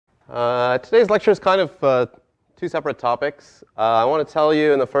Today's lecture is kind of two separate topics. I want to tell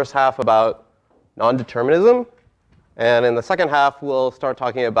you in the first half about nondeterminism, and in the second half, we'll start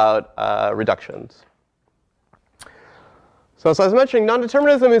talking about reductions. So as I was mentioning,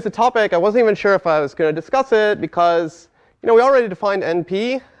 nondeterminism is a topic. I wasn't even sure if I was going to discuss it because we already defined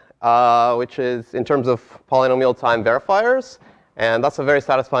NP, which is in terms of polynomial time verifiers, and that's a very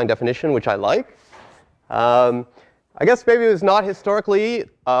satisfying definition, which I like. I guess maybe it was not historically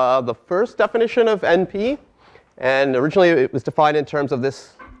the first definition of NP. And originally, it was defined in terms of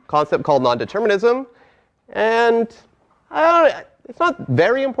this concept called nondeterminism. And it's not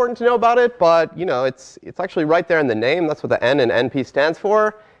very important to know about it, but it's actually right there in the name. That's what the N in NP stands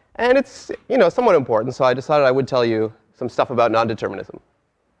for. And it's somewhat important. So I decided I would tell you some stuff about nondeterminism.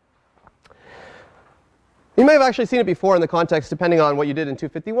 You may have actually seen it before in the context, depending on what you did in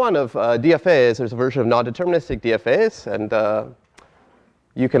 251, of DFAs. There's a version of nondeterministic DFAs. And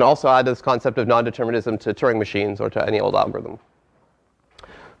you can also add this concept of nondeterminism to Turing machines or to any old algorithm.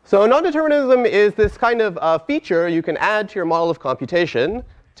 So nondeterminism is this kind of feature you can add to your model of computation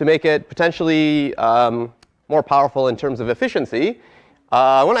to make it potentially more powerful in terms of efficiency.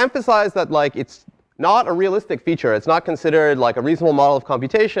 I want to emphasize that it's not a realistic feature. It's not considered like a reasonable model of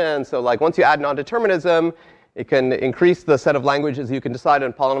computation. So once you add nondeterminism, it can increase the set of languages you can decide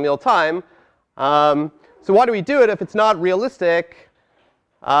in polynomial time. So why do we do it if it's not realistic?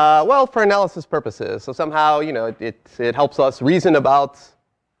 Well, for analysis purposes. So somehow, it helps us reason about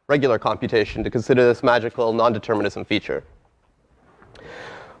regular computation to consider this magical nondeterminism feature.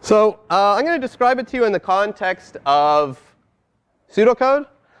 So I'm going to describe it to you in the context of pseudocode.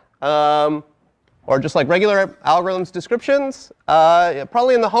 Or just like regular algorithms descriptions.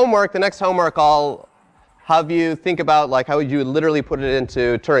 Probably in the homework, the next homework, I'll have you think about how would you literally put it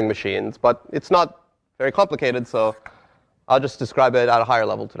into Turing machines. But it's not very complicated, so I'll just describe it at a higher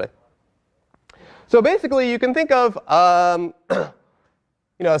level today. So basically, you can think of a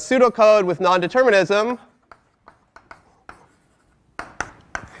pseudocode with nondeterminism.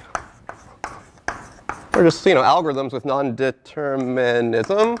 Or just algorithms with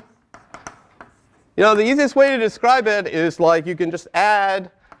nondeterminism. The easiest way to describe it is you can just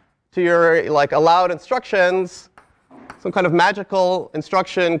add to your allowed instructions some kind of magical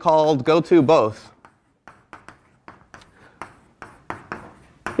instruction called go to both.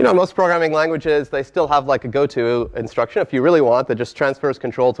 Most programming languages, they still have a go to instruction if you really want that just transfers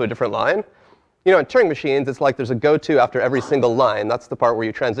control to a different line. In Turing machines, it's there's a go to after every single line. That's the part where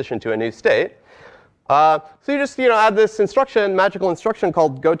you transition to a new state. So you just add this instruction, magical instruction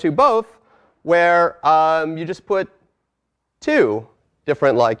called go to both, where you just put two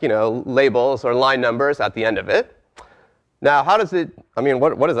different labels or line numbers at the end of it. Now, how does it,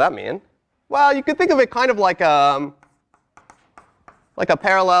 what does that mean? Well, you could think of it kind of like a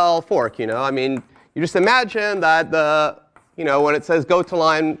parallel fork, You just imagine that when it says go to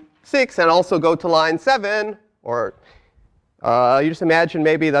line 6 and also go to line 7, or you just imagine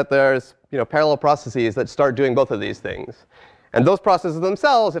maybe that there's parallel processes that start doing both of these things. And those processes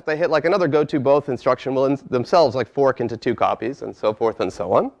themselves, if they hit another go to both instruction, will themselves fork into two copies, and so forth and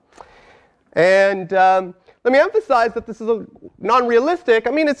so on. And let me emphasize that this is non-realistic.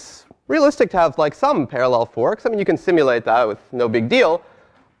 It's realistic to have some parallel forks. You can simulate that with no big deal.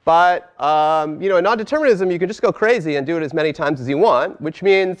 But in nondeterminism, you can just go crazy and do it as many times as you want, which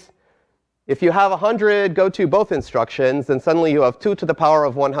means if you have 100 go to both instructions, then suddenly you have 2 to the power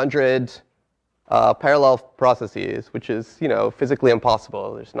of 100 parallel processes, which is physically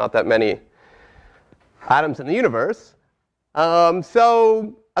impossible. There's not that many atoms in the universe.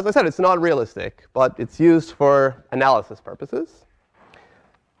 So as I said, it's not realistic, but it's used for analysis purposes.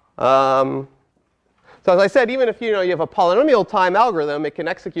 So as I said, even if you have a polynomial time algorithm, it can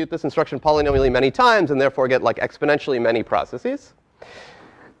execute this instruction polynomially many times and therefore get exponentially many processes.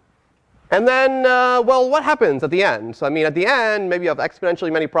 And then, well, what happens at the end? So at the end, maybe you have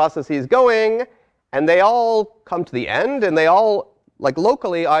exponentially many processes going. And they all come to the end, and they all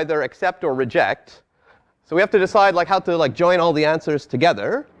locally either accept or reject. So we have to decide how to join all the answers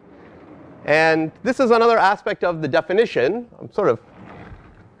together. And this is another aspect of the definition. I'm sort of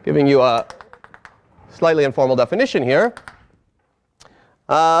giving you a slightly informal definition here.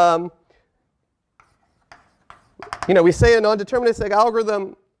 We say a nondeterministic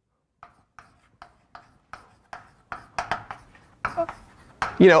algorithm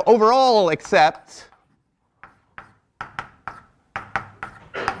overall accept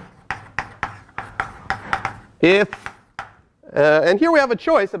if, and here we have a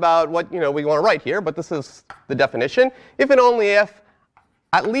choice about what we want to write here, but this is the definition. If and only if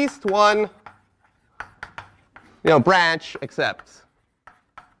at least one branch accepts.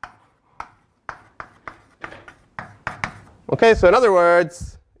 OK, so in other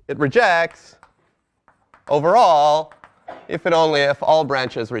words, it rejects overall if and only if all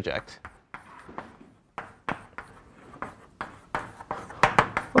branches reject.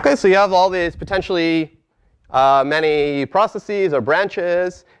 OK, so you have all these potentially many processes or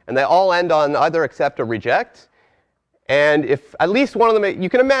branches, and they all end on either accept or reject. And if at least one of them, you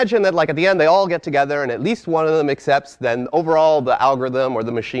can imagine that like at the end they all get together and at least one of them accepts, then overall the algorithm or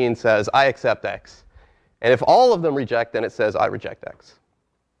the machine says, I accept x. And if all of them reject, then it says, I reject x.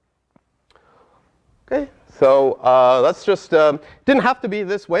 OK, so that's just, didn't have to be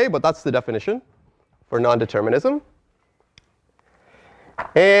this way, but that's the definition for non-determinism.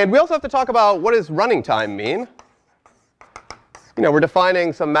 And we also have to talk about what does running time mean. You know, we're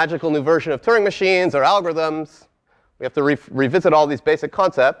defining some magical new version of Turing machines or algorithms. We have to revisit all these basic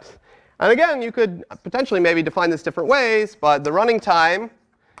concepts. And again, you could potentially maybe define this different ways, but the running time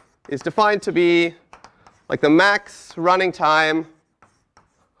is defined to be like the max running time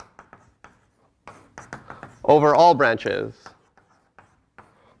over all branches.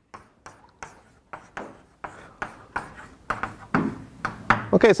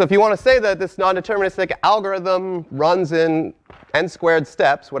 OK, so if you want to say that this non-deterministic algorithm runs in n²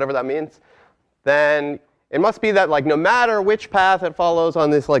 steps, whatever that means, then it must be that like no matter which path it follows on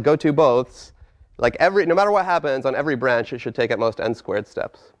this like go-to boths, like no matter what happens on every branch, it should take at most n²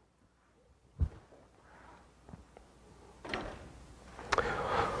 steps.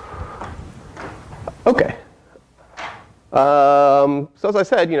 OK. So as I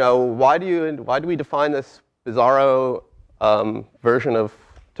said, you know, why do we define this bizarro version of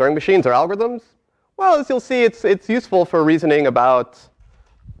Turing machines or algorithms? Well, as you'll see, it's useful for reasoning about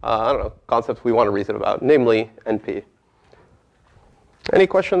I don't know, concepts we want to reason about, namely NP. Any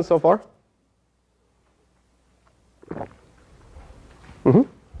questions so far? Mm-hmm.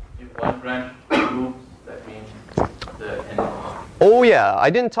 If one branch moves, that means the end. Oh yeah,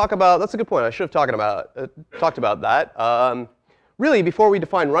 I didn't talk about. That's a good point. I should have talked about that. Really, before we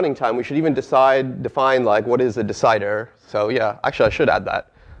define running time, we should even define like what is a decider. So yeah, actually, I should add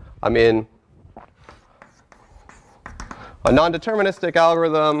that. I mean, a non-deterministic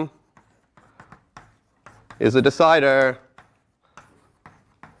algorithm is a decider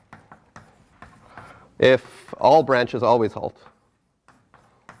if all branches always halt.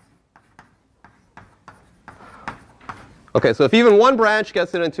 OK, so if even one branch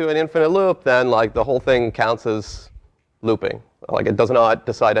gets it into an infinite loop, then like the whole thing counts as looping. Like it does not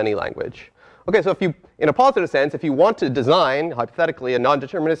decide any language. OK, so if you, in a positive sense, if you want to design, hypothetically, a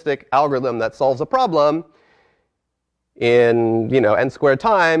non-deterministic algorithm that solves a problem in n²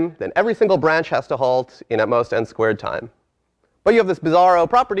 time, then every single branch has to halt in at most n² time. But you have this bizarro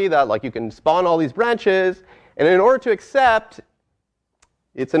property that like you can spawn all these branches. And in order to accept,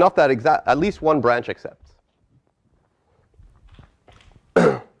 it's enough that at least one branch accepts.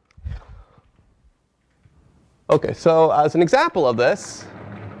 OK, so as an example of this,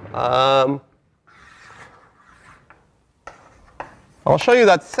 I'll show you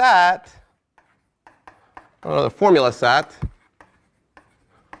that SAT, the formula SAT,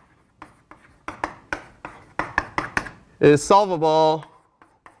 is solvable,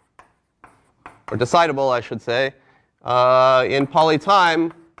 or decidable, I should say, in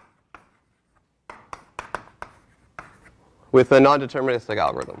polytime with a non-deterministic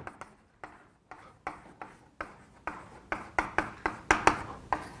algorithm.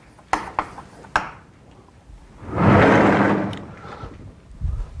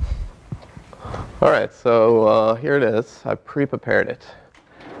 All right, so here it is. I pre-prepared it.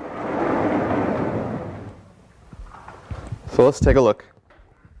 So let's take a look.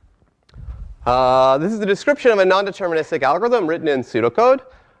 This is the description of a non-deterministic algorithm written in pseudocode.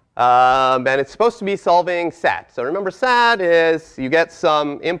 And it's supposed to be solving SAT. So remember, SAT is you get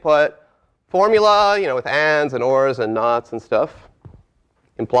some input formula, with ands and ors and nots and stuff,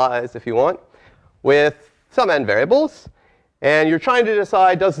 implies if you want, with some n variables. And you're trying to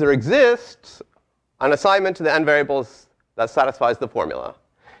decide, does there exist an assignment to the n variables that satisfies the formula?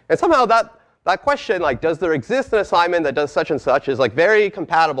 And somehow that question, like, does there exist an assignment that does such and such, is like very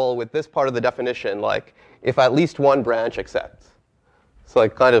compatible with this part of the definition, like if at least one branch accepts. It's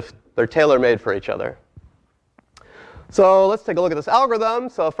like kind of, they're tailor-made for each other. So let's take a look at this algorithm.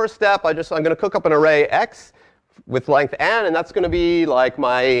 So first step, I'm going to cook up an array x with length n, and that's going to be like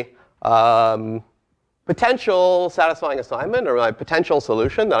my potential satisfying assignment, or my potential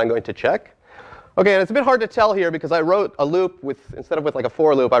solution that I'm going to check. OK, and it's a bit hard to tell here because I wrote a loop with, instead of with like a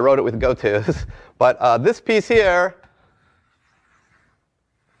for loop, I wrote it with gotos. But this piece here,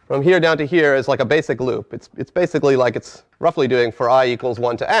 from here down to here, is like a basic loop. It's basically like it's roughly doing for I equals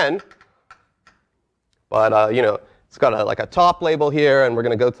 1 to n. But It's got like a top label here, and we're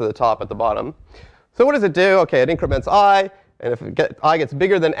going to go to the top at the bottom. So what does it do? OK, it increments I. And if I gets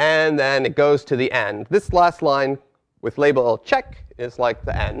bigger than n, then it goes to the end. This last line with label check is like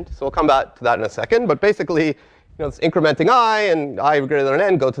the end. So we'll come back to that in a second. But basically, it's incrementing I, and I greater than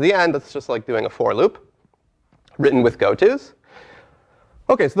n, go to the end. That's just like doing a for loop written with gotos.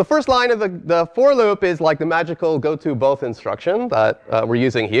 OK, so the first line of the for loop is like the magical go to both instruction that we're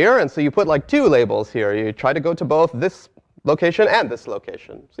using here. And so you put like 2 labels here. You try to go to both this location and this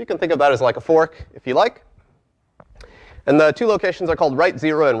location. So you can think of that as like a fork, if you like. And the 2 locations are called write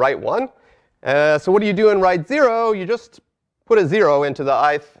 0 and write 1. So what do you do in write 0? You just put a 0 into the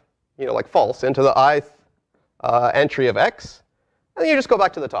ith, like false, into the ith entry of x. And then you just go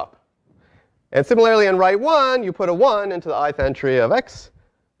back to the top. And similarly, in write 1, you put a 1 into the ith entry of x.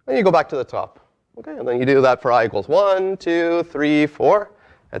 And you go back to the top. OK, and then you do that for I equals 1, 2, 3, 4,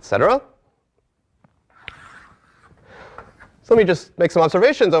 et cetera. So let me just make some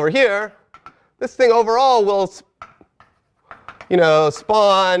observations over here. This thing overall will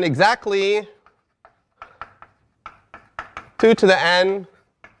spawn exactly 2 to the n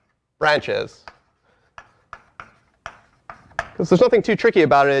branches. Because there's nothing too tricky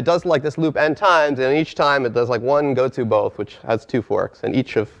about it. It does like this loop n times, and each time it does like one go to both, which has 2 forks. And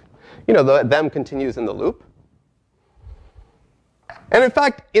each of them continues in the loop. And in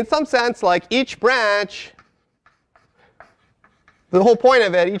fact, in some sense, like each branch, the whole point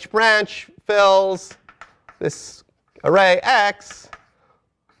of it, each branch fills this array x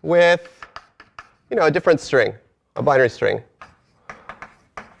with a different string, a binary string.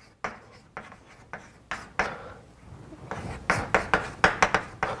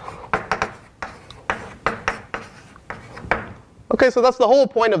 OK, so that's the whole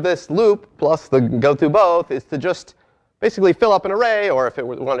point of this loop, plus the go to both, is to just basically fill up an array, or if it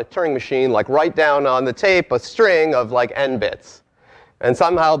were on a Turing machine, like write down on the tape a string of like n bits. And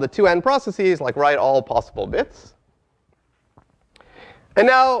somehow the 2 n processes like write all possible bits. And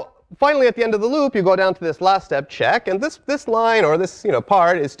now, finally, at the end of the loop, you go down to this last step, check. And this line, or this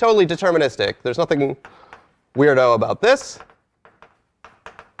part, is totally deterministic. There's nothing weirdo about this.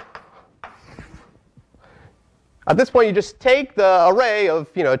 At this point, you just take the array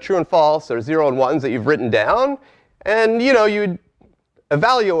of true and false, or 0 and 1s that you've written down. And you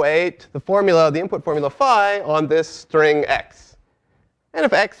evaluate the formula, the input formula phi, on this string x. And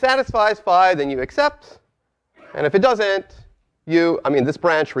if x satisfies phi, then you accept. And if it doesn't, this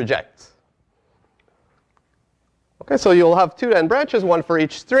branch rejects. OK, so you'll have 2 to n branches, 1 for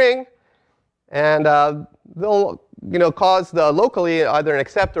each string. And they'll cause locally either an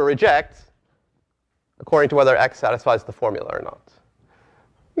accept or reject, according to whether x satisfies the formula or not.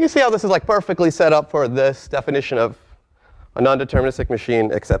 You can see how this is like perfectly set up for this definition of a non-deterministic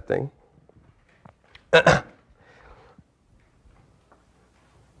machine accepting.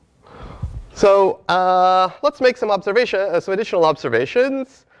 So let's make some additional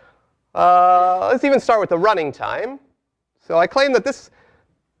observations. Let's even start with the running time. So I claim that this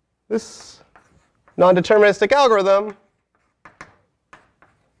non-deterministic algorithm,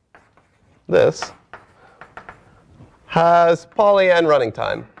 has poly n running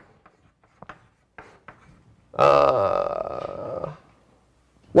time. Well,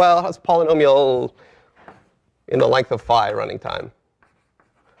 it has polynomial in the length of phi running time.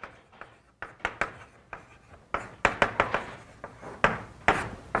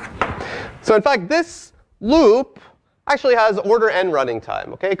 So in fact, this loop actually has order n running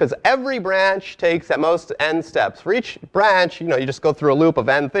time, OK? Because every branch takes at most n steps. For each branch, you just go through a loop of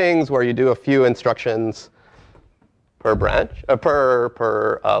n things where you do a few instructions per branch,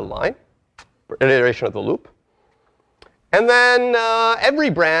 per line, per iteration of the loop. And then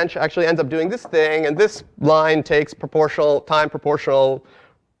every branch actually ends up doing this thing. And this line takes time proportional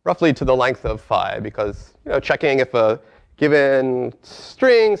roughly to the length of phi. Because checking if a given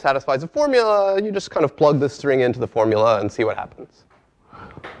string satisfies a formula, you just kind of plug this string into the formula and see what happens.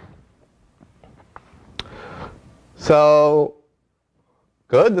 So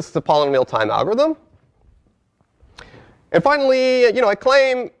good. This is a polynomial time algorithm. And finally, I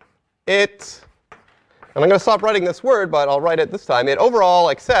claim it, and I'm going to stop writing this word, but I'll write it this time. It overall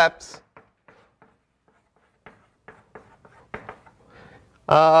accepts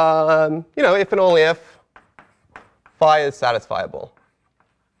if and only if phi is satisfiable.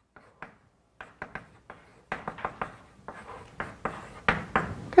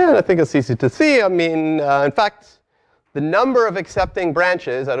 OK, and I think it's easy to see. In fact, the number of accepting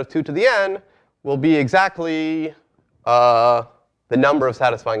branches out of 2 to the n will be exactly the number of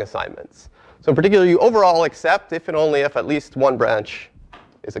satisfying assignments. So in particular, you overall accept if and only if at least one branch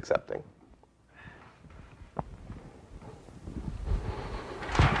is accepting.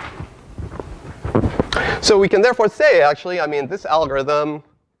 So we can therefore say, actually, I mean, this algorithm,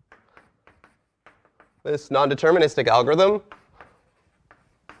 this non-deterministic algorithm,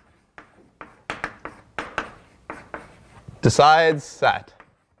 decides set.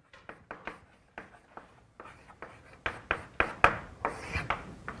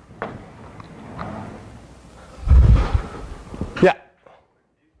 Yeah.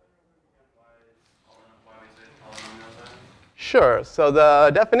 Sure. So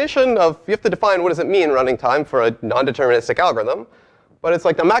the definition of, you have to define what does it mean running time for a non-deterministic algorithm. But it's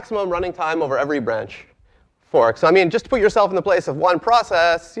like the maximum running time over every branch fork. So I mean, just to put yourself in the place of one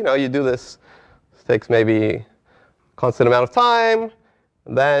process, you do this. This takes maybe a constant amount of time.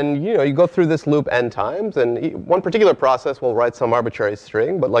 Then you go through this loop n times. And one particular process will write some arbitrary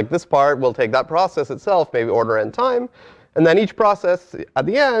string. But like this part will take that process itself, maybe order n time. And then each process at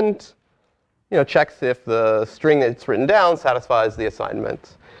the end checks if the string that's written down satisfies the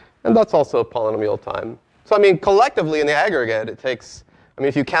assignment. And that's also polynomial time. So I mean, collectively in the aggregate, it takes, I mean,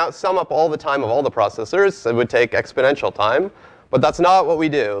 if you sum up all the time of all the processors, it would take exponential time. But that's not what we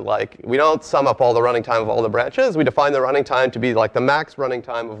do. Like, we don't sum up all the running time of all the branches. We define the running time to be like the max running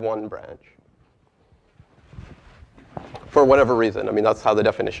time of one branch. For whatever reason. I mean, that's how the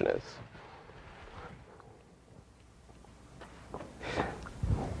definition is.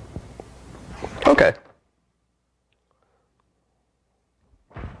 OK.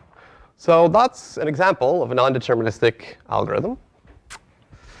 So that's an example of a non-deterministic algorithm.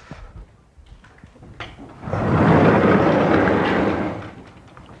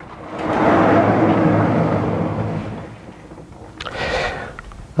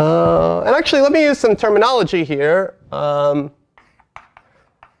 And actually, let me use some terminology here.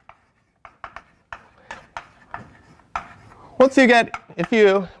 Once you get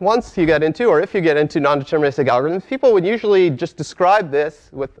into non-deterministic algorithms, people would usually just describe this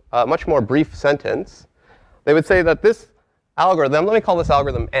with a much more brief sentence. They would say that this algorithm, let me call this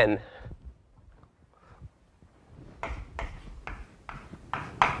algorithm n.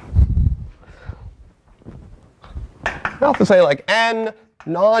 I also say like n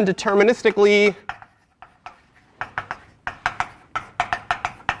non-deterministically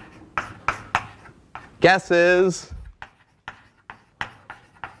guesses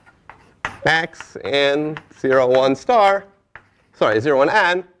x in 0, 1 star, sorry, 0, 1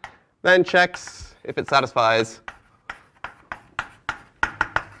 n, then checks if it satisfies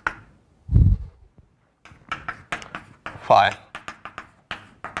phi.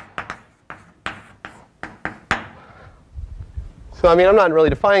 So I mean, I'm not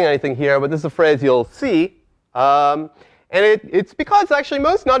really defining anything here, but this is a phrase you'll see. And it's because actually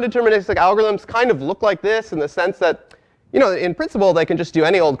most non-deterministic algorithms kind of look like this in the sense that, in principle, they can just do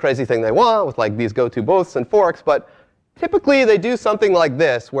any old crazy thing they want with like these go-to boths and forks. But typically, they do something like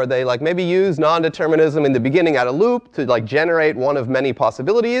this, where they like maybe use non-determinism in the beginning at a loop to like generate one of many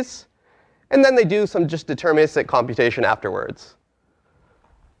possibilities. And then they do some just deterministic computation afterwards.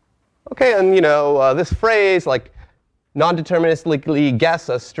 OK, and this phrase, like non-deterministically guess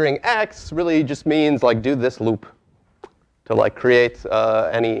a string x, really just means like do this loop to like create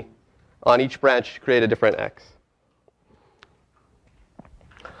on each branch, create a different x.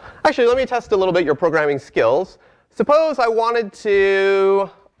 Actually, let me test a little bit your programming skills. Suppose I wanted to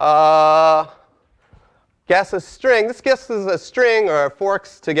guess a string. This guesses a string or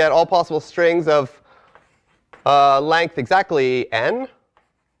forks to get all possible strings of length exactly n.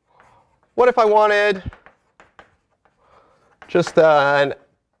 What if I wanted just an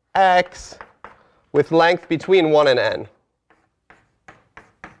x with length between 1 and n?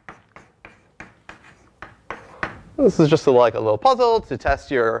 This is just like a little puzzle to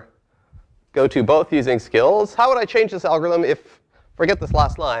test your go-to both using skills. How would I change this algorithm if, forget this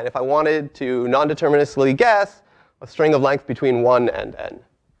last line, if I wanted to non-deterministically guess a string of length between 1 and n?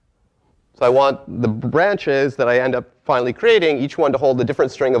 So I want the branches that I end up finally creating, each one to hold a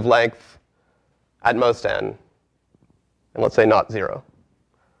different string of length at most n. And let's say not 0.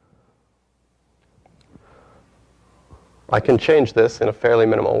 I can change this in a fairly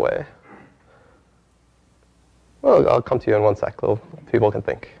minimal way. Well, I'll come to you in one sec. People can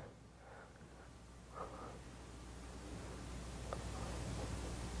think.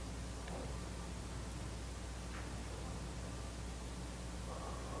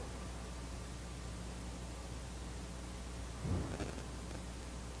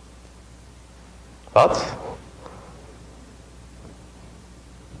 Thoughts?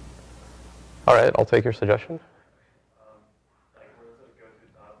 All right, I'll take your suggestion.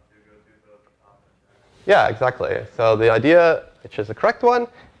 Yeah, exactly. So the idea, which is the correct one,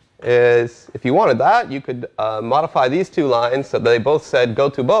 is if you wanted that, you could modify these two lines so they both said go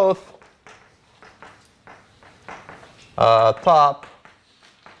to both. top,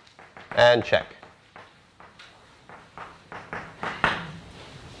 and check.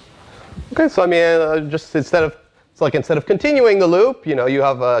 OK, so I mean, just instead of continuing the loop, you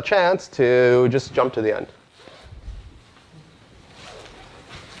have a chance to just jump to the end.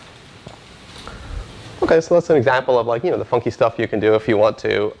 OK, so that's an example of the funky stuff you can do if you want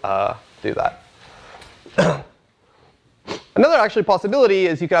to do that. Another actually possibility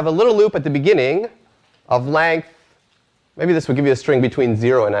is you could have a little loop at the beginning of length. Maybe this would give you a string between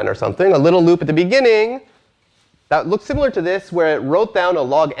 0 and n or something. A little loop at the beginning that looks similar to this, where it wrote down a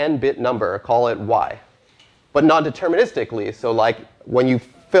log n bit number, call it y, but non-deterministically. So when you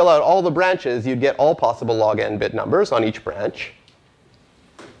fill out all the branches, you'd get all possible log n bit numbers on each branch.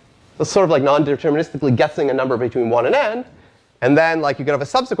 So it's sort of like non-deterministically guessing a number between 1 and n. And then you could have a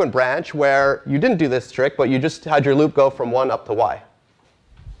subsequent branch where you didn't do this trick, but you just had your loop go from 1 up to y.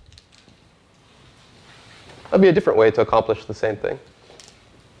 That'd be a different way to accomplish the same thing.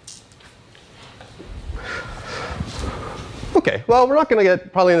 OK, well, we're not going to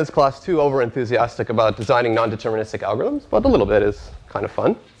get, probably in this class, too over-enthusiastic about designing non-deterministic algorithms, but a little bit is kind of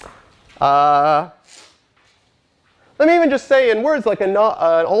fun. Let me even just say in words an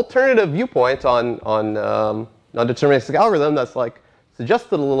alternative viewpoint on non-deterministic algorithm that's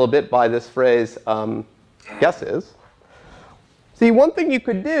suggested a little bit by this phrase, guesses. See, one thing you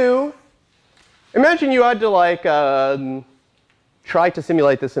could do, imagine you had to try to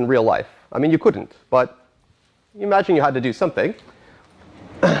simulate this in real life. I mean, you couldn't, but imagine you had to do something.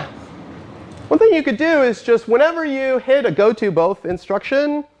 One thing you could do is just whenever you hit a go to both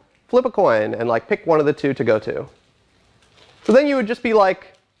instruction, flip a coin and pick one of the two to go to. So then you would just be a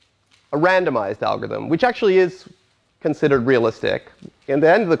randomized algorithm, which actually is considered realistic. In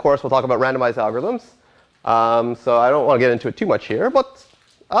the end of the course, we'll talk about randomized algorithms. So I don't want to get into it too much here, but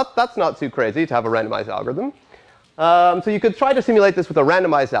that's not too crazy to have a randomized algorithm. So you could try to simulate this with a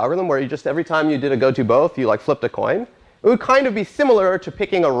randomized algorithm, where you just, every time you did a go to both, you flipped a coin. It would kind of be similar to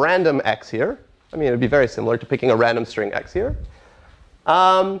picking a random x here. I mean, it would be very similar to picking a random string x here.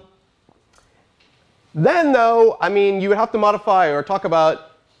 Then, though, I mean, you would have to modify or talk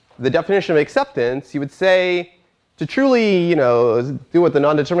about the definition of acceptance. You would say, to truly do what the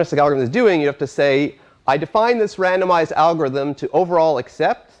non-deterministic algorithm is doing, you have to say, I define this randomized algorithm to overall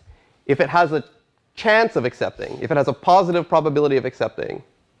accept if it has a chance of accepting, if it has a positive probability of accepting.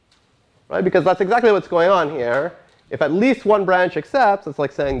 Right? Because that's exactly what's going on here. If at least one branch accepts, it's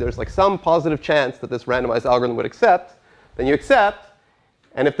like saying there's some positive chance that this randomized algorithm would accept, then you accept.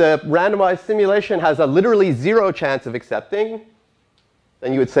 And if the randomized simulation has a literally 0 chance of accepting,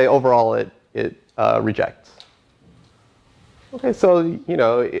 then you would say overall it rejects. OK, so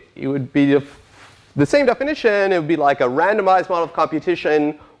it would be the same definition. It would be like a randomized model of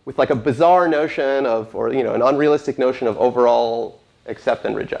computation with a bizarre notion of, or an unrealistic notion of overall accept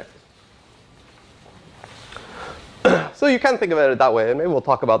and reject. So you can think of it that way. And maybe we'll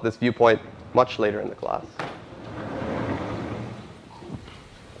talk about this viewpoint much later in the class.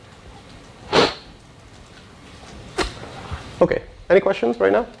 OK, any questions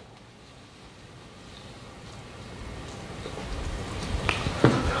right now?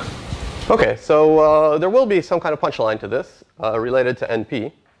 OK, so there will be some kind of punchline to this related to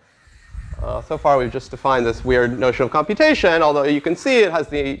NP. So far, we've just defined this weird notion of computation, although you can see it has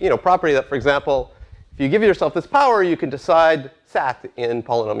the property that, for example, if you give yourself this power, you can decide SAT in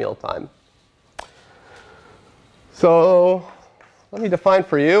polynomial time. So let me define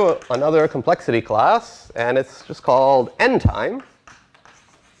for you another complexity class. And it's just called n time.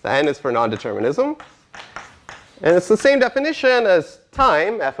 The n is for non-determinism. And it's the same definition as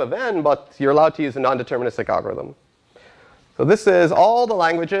time, f of n, but you're allowed to use a non-deterministic algorithm. So this is all the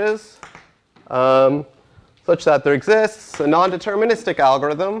languages such that there exists a non-deterministic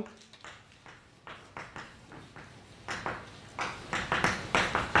algorithm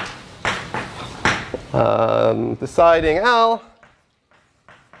deciding L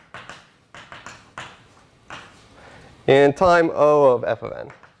in time O of f of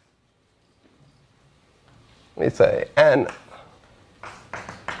n. Let me say n.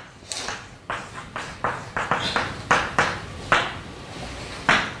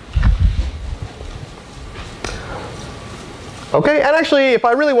 OK, and actually, if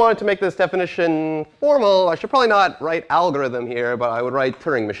I really wanted to make this definition formal, I should probably not write algorithm here, but I would write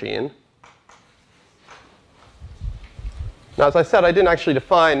Turing machine. Now, as I said, I didn't actually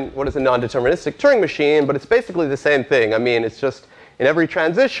define what is a non-deterministic Turing machine, but it's basically the same thing. I mean, it's just in every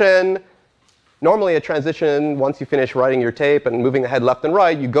transition, normally a transition, once you finish writing your tape and moving ahead left and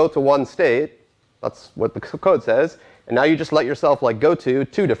right, you go to one state. That's what the code says. And now you just let yourself go to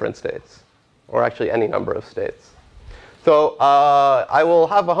 2 different states, or actually any number of states. So I will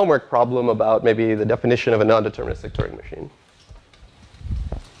have a homework problem about maybe the definition of a non-deterministic Turing machine.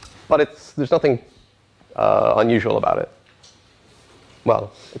 But there's nothing unusual about it.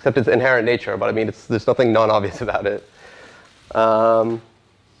 Well, except its inherent nature, but I mean, there's nothing non-obvious about it.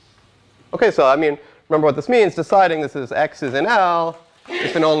 OK, so I mean, remember what this means. Deciding this is x is in L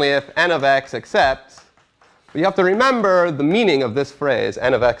if and only if n of x accepts. But you have to remember the meaning of this phrase,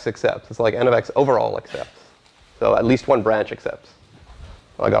 n of x accepts. It's like n of x overall accepts. So at least one branch accepts.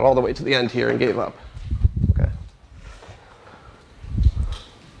 Well, I got all the way to the end here and gave up.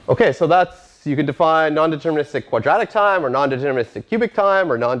 OK, so you can define non-deterministic quadratic time, or non-deterministic cubic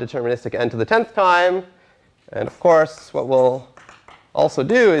time, or non-deterministic n to the 10th time. And of course, what we'll also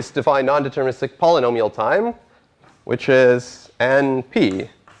do is define non-deterministic polynomial time, which is np.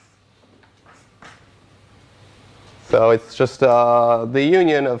 So it's just the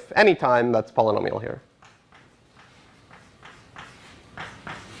union of any time that's polynomial here.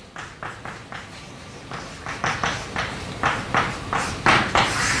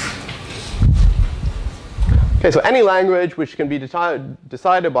 OK, so any language which can be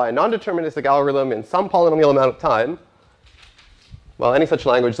decided by a non-deterministic algorithm in some polynomial amount of time, well, any such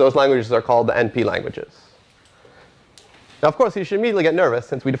language, those languages are called the NP languages. Now, of course, you should immediately get nervous,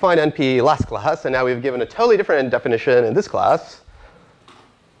 since we defined NP last class, and now we've given a totally different definition in this class.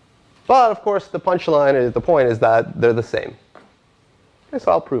 But of course, the point is that they're the same. OK,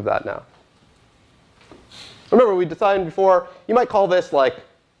 so I'll prove that now. Remember, we decided before, you might call this like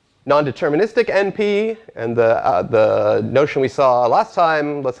non-deterministic NP, and the notion we saw last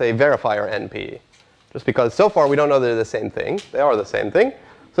time, let's say verifier NP. Just because so far we don't know they're the same thing. They are the same thing.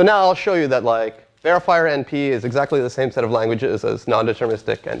 So now I'll show you that like verifier NP is exactly the same set of languages as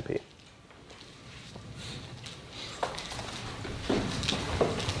non-deterministic NP.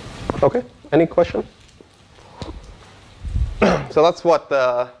 OK, any question? So that's what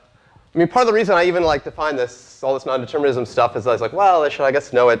I mean, part of the reason I even like to find all this non-determinism stuff is I was like, well, I should, I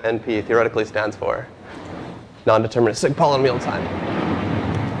guess, know what NP theoretically stands for. Non-deterministic polynomial time.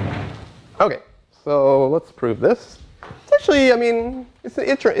 OK, so let's prove this. It's actually, I mean, it's an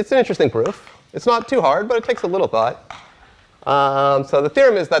interesting proof. It's not too hard, but it takes a little thought. So the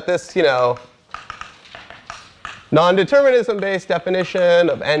theorem is that this, non-determinism-based definition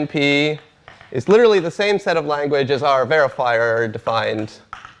of NP is literally the same set of language as our verifier-defined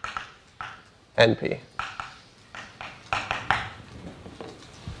NP.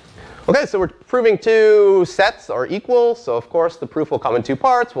 OK, so we're proving two sets are equal. So of course, the proof will come in two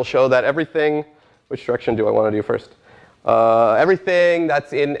parts. We'll show that everything, which direction do I want to do first? Everything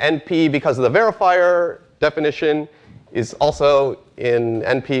that's in NP because of the verifier definition is also in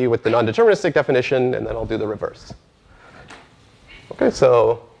NP with the non-deterministic definition. And then I'll do the reverse. OK,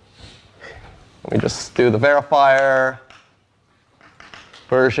 so let me just do the verifier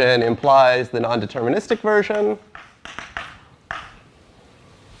version implies the non-deterministic version.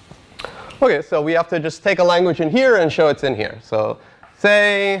 OK, so we have to just take a language in here and show it's in here. So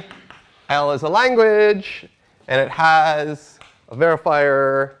say L is a language, and it has a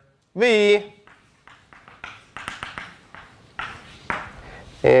verifier V,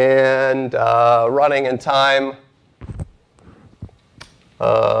 and running in time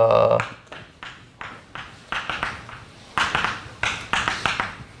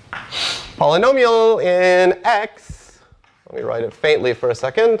polynomial in x. Let me write it faintly for a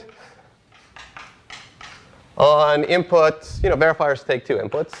second. On inputs, verifiers take two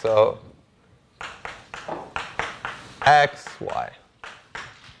inputs, so x, y.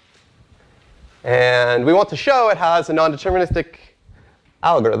 And we want to show it has a non-deterministic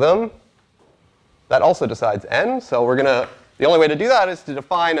algorithm that also decides n. So the only way to do that is to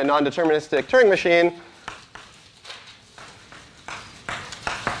define a non-deterministic Turing machine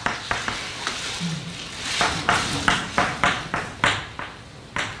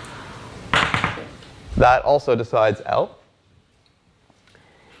that also decides L.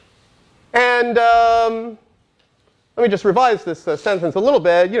 And let me just revise this sentence a little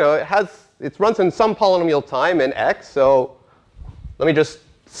bit. It runs in some polynomial time in x. So let me just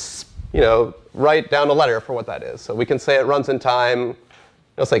write down a letter for what that is. So we can say it runs in time,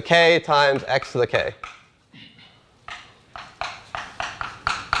 let's say k times x to the k.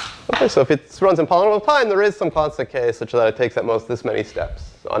 OK, so if it runs in polynomial time, there is some constant k such that it takes at most this many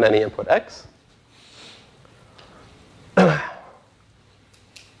steps on any input x.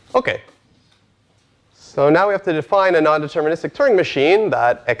 OK. So now we have to define a non-deterministic Turing machine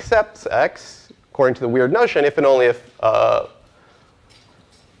that accepts x, according to the weird notion, if and only if, well,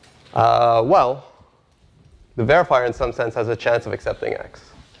 the verifier in some sense has a chance of accepting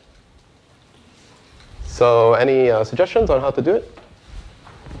x. So any suggestions on how to do it?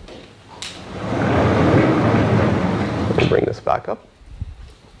 Let me bring this back up.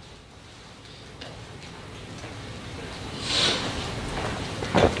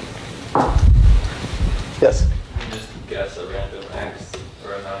 Yes? You can just guess a random x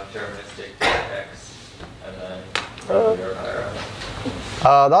or a non-deterministic x, and then your higher.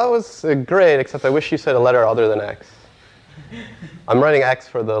 That was great, except I wish you said a letter other than x. I'm writing x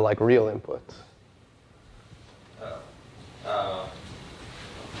for the real input.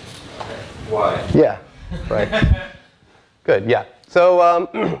 Okay. Why? Yeah, right. Good, yeah. So,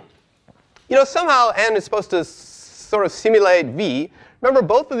 somehow n is supposed to sort of simulate v. Remember,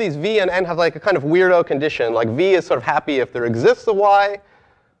 both of these v and n have a kind of weirdo condition. Like v is sort of happy if there exists a y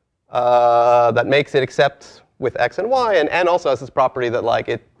that makes it accept with x and y, and n also has this property that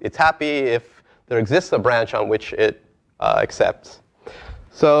it's happy if there exists a branch on which it accepts.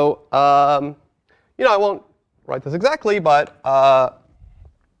 So, I won't write this exactly, but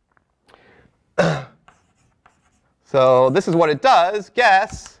so this is what it does.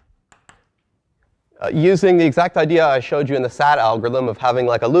 Guess, using the exact idea I showed you in the SAT algorithm of having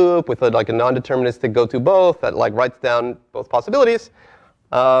a loop with a non-deterministic go to both that writes down both possibilities.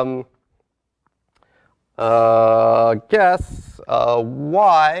 Guess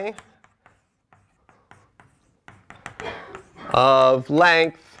y of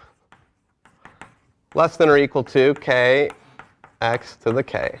length less than or equal to k x to the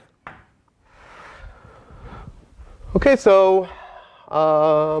k. OK, so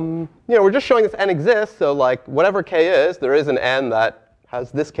we're just showing this n exists. So whatever k is, there is an n that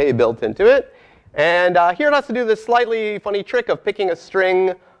has this k built into it. And here it has to do this slightly funny trick of picking a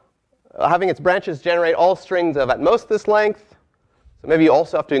string, having its branches generate all strings of at most this length. So maybe you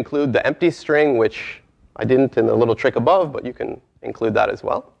also have to include the empty string, which I didn't in the little trick above, but you can include that as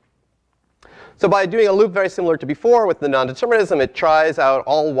well. So by doing a loop very similar to before with the non-determinism, it tries out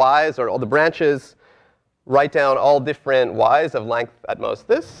all y's, or all the branches, write down all different y's of length at most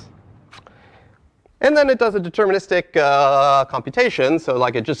this. And then it does a deterministic computation. So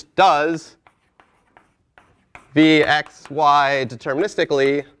it just does v, x, y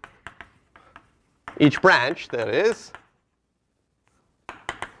deterministically each branch, that is.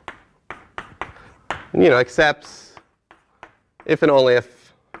 And, accepts if and only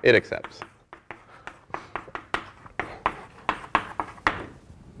if it accepts.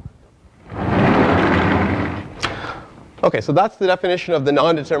 OK, so that's the definition of the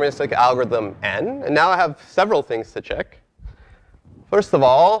non-deterministic algorithm n. And now I have several things to check. First of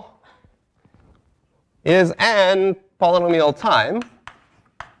all, is n polynomial time?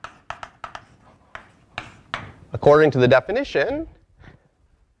 According to the definition.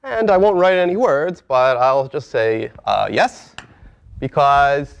 And I won't write any words, but I'll just say yes.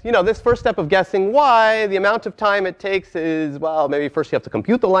 Because this first step of guessing y, the amount of time it takes is, well, maybe first you have to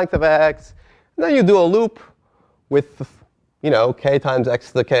compute the length of x. And then you do a loop with k times x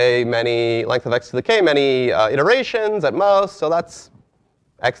to the k, many length of x to the k, many iterations at most. So that's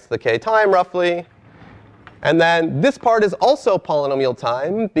x to the k time, roughly. And then this part is also polynomial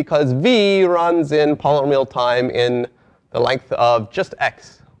time, because v runs in polynomial time in the length of just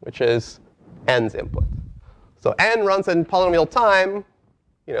x, which is n's input. So n runs in polynomial time.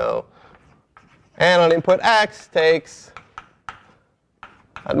 N on input x takes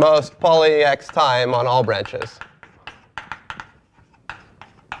at most poly x time on all branches.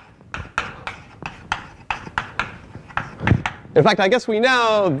 In fact, I guess we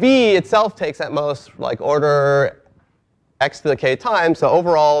know v itself takes at most order x to the k time. So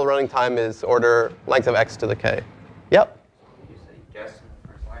overall running time is order length of x to the k. Yep? You say guess in the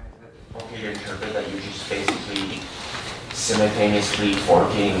first line. Is it okay to interpret that you're just basically simultaneously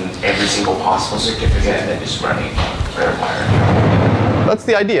forking every single possible certificate and then just running verifier? That's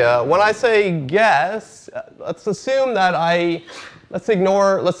the idea. When I say guess, let's assume that let's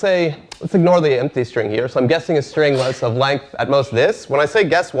ignore the empty string here. So I'm guessing a string less of length at most this. When I say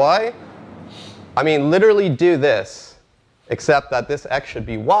guess y, I mean literally do this, except that this x should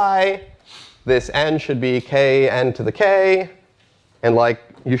be y, this n should be k n to the k, and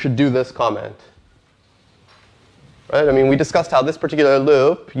you should do this comment. Right? I mean, we discussed how this particular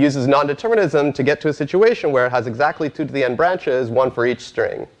loop uses non-determinism to get to a situation where it has exactly 2 to the n branches, 1 for each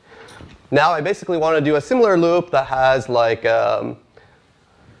string. Now I basically want to do a similar loop that has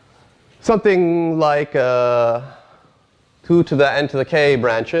something like 2 to the n to the k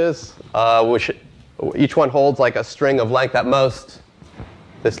branches, which each one holds a string of length at most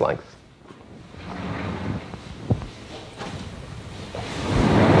this length.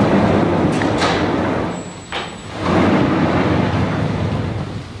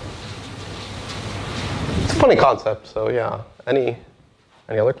 funny concept. So yeah. Any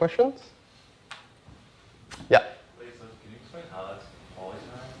other questions? Yeah. Wait, so can you explain how that's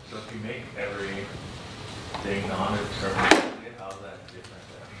polytime? So if you make everything non-deterministic, how's that different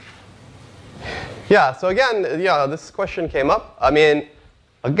then? Yeah. So again, yeah, this question came up. I mean,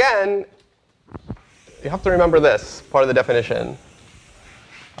 again, you have to remember this part of the definition.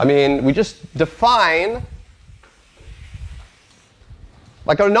 I mean, we just define,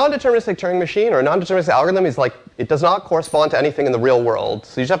 like a non-deterministic Turing machine or a non-deterministic algorithm is like, it does not correspond to anything in the real world.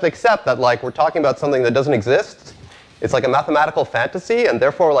 So you just have to accept that like we're talking about something that doesn't exist. It's like a mathematical fantasy, and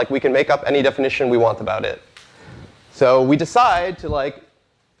therefore like we can make up any definition we want about it. So we decide to like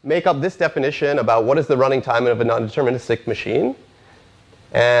make up this definition about what is the running time of a non-deterministic machine.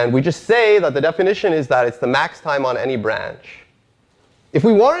 And we just say that the definition is that it's the max time on any branch. If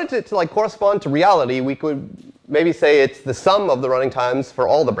we wanted it to like correspond to reality, we could maybe say it's the sum of the running times for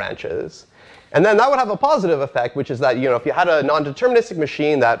all the branches. And then that would have a positive effect, which is that if you had a non-deterministic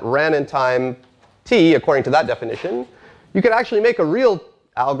machine that ran in time t, according to that definition, you could actually make a real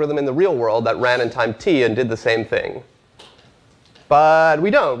algorithm in the real world that ran in time t and did the same thing. But we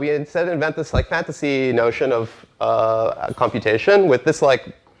don't. We instead invent this like fantasy notion of computation with this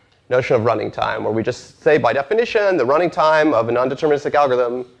like notion of running time, where we just say by definition the running time of a non-deterministic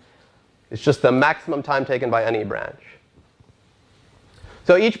algorithm is just the maximum time taken by any branch.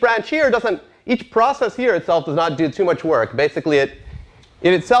 So each branch here each process here itself does not do too much work. Basically, it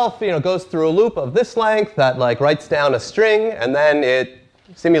itself goes through a loop of this length that like writes down a string, and then it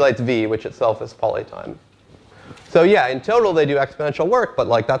simulates v, which itself is polytime. So yeah, in total they do exponential work, but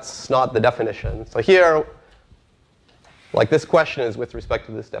like that's not the definition. So here, like this question is with respect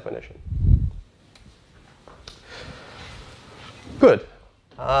to this definition. Good.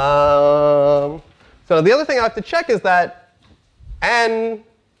 So the other thing I have to check is that n,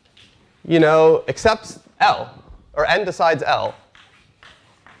 accepts L, or n decides L.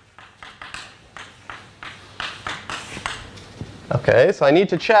 OK, so I need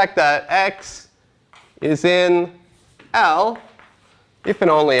to check that x is in L if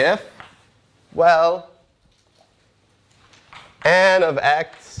and only if, well, n of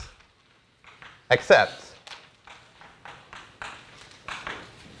x accepts.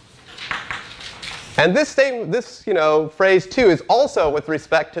 And this statement, this phrase too, is also with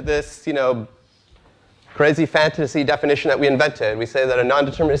respect to this crazy fantasy definition that we invented. We say that a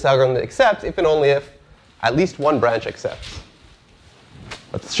non-deterministic algorithm accepts if and only if at least one branch accepts.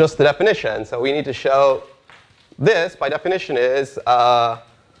 That's just the definition. So we need to show this, by definition, is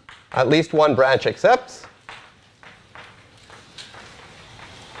at least one branch accepts.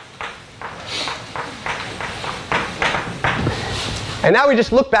 And now we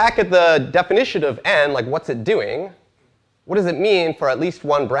just look back at the definition of n, like what's it doing? What does it mean for at least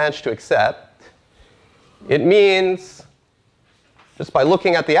one branch to accept? It means, just by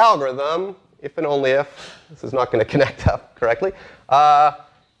looking at the algorithm, if and only if, this is not going to connect up correctly,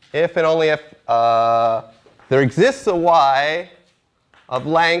 if and only if there exists a y of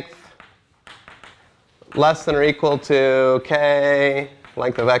length less than or equal to k,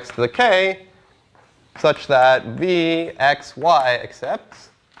 length of x to the k, such that v x y accepts.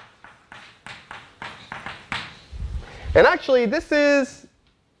 And actually, this is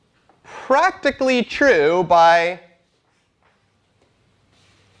practically true by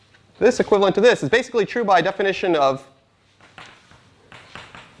this equivalent to this is basically true by definition of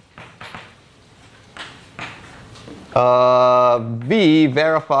v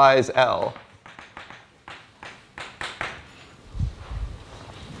verifies L.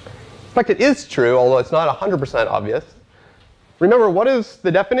 In fact, it is true, although it's not 100% obvious. Remember, what is the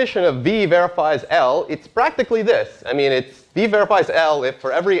definition of v verifies L? It's practically this. I mean, it's v verifies L if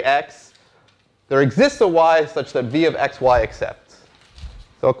for every x there exists a y such that v of xy accepts.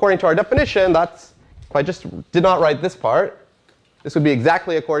 So according to our definition, that's, if I just did not write this part, this would be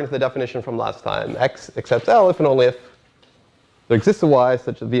exactly according to the definition from last time. X accepts L if and only if there exists a y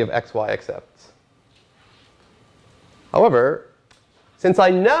such that v of xy accepts. However, since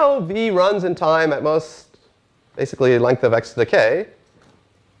I know v runs in time at most, basically length of x to the k,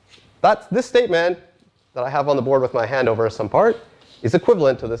 this statement that I have on the board with my hand over some part is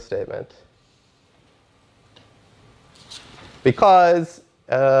equivalent to this statement. Because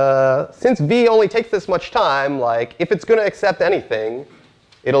since v only takes this much time, like if it's going to accept anything,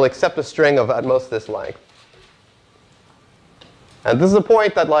 it'll accept a string of at most this length. And this is a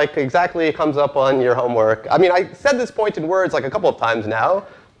point that like exactly comes up on your homework. I mean, I said this point in words like a couple of times now.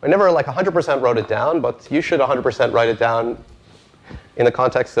 I never like 100% wrote it down, but you should 100% write it down in the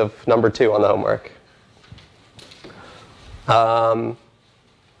context of number 2 on the homework.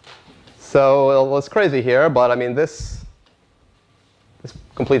 So it's crazy here, but I mean, this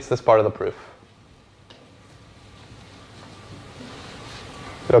completes this part of the proof.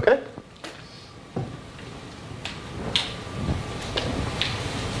 Is it OK?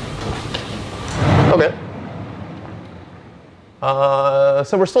 OK.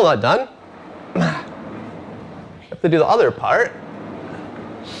 So we're still not done. We have to do the other part.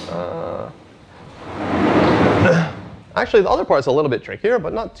 Actually, the other part is a little bit trickier,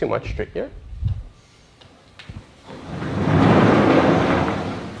 but not too much trickier.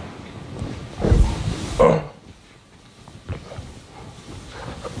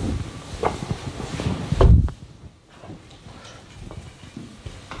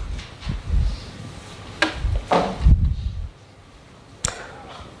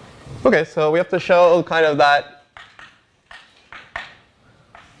 OK, so we have to show kind of that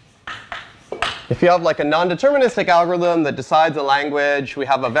if you have like a non-deterministic algorithm that decides a language, we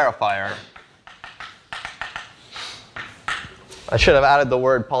have a verifier. I should have added the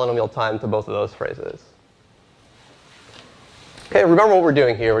word polynomial time to both of those phrases. OK, remember what we're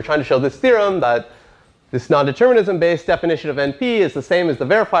doing here. We're trying to show this theorem that this non-determinism-based definition of NP is the same as the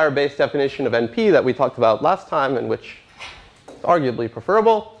verifier-based definition of NP that we talked about last time, and which is arguably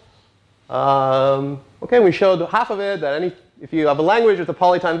preferable. OK, we showed half of it, that if you have a language with a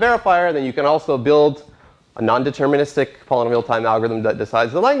polytime verifier, then you can also build a non-deterministic polynomial time algorithm that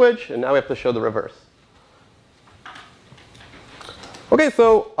decides the language. And now we have to show the reverse. OK,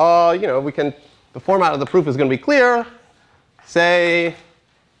 so the format of the proof is going to be clear. Say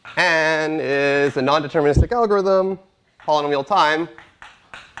n is a non-deterministic algorithm, polynomial time.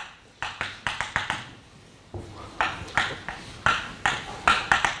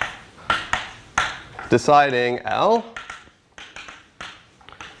 Deciding L.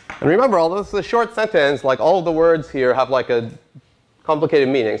 And remember, although this is a short sentence, like all of the words here have like a complicated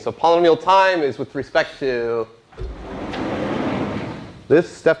meaning. So polynomial time is with respect to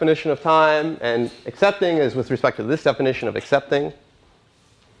this definition of time, and accepting is with respect to this definition of accepting.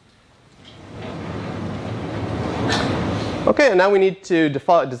 OK, and now we need to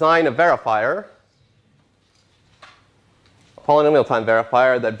design a verifier, a polynomial time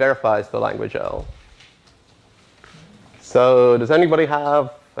verifier that verifies the language L. So does anybody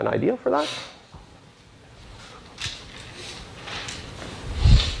have an idea for that?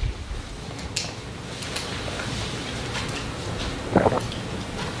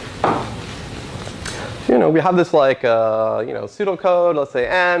 We have this like pseudocode, let's say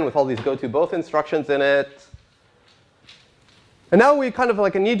n, with all these goToBoth instructions in it. And now we kind of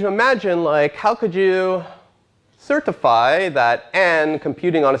like need to imagine like how could you certify that n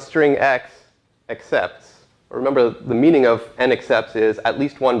computing on a string x accepts. Remember, the meaning of n accepts is at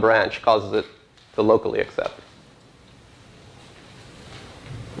least one branch causes it to locally accept.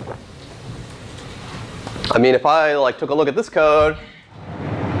 I mean, if I like took a look at this code,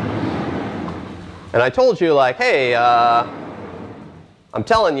 and I told you, like, hey, I'm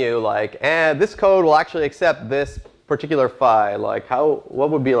telling you, like, this code will actually accept this particular phi. Like, what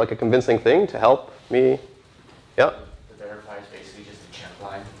would be like a convincing thing to help me? Yeah? The verify is basically just a check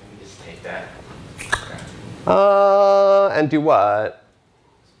line. Let me just take that. And do what?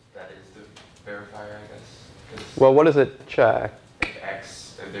 That is the verifier, I guess. Well, what does it check? If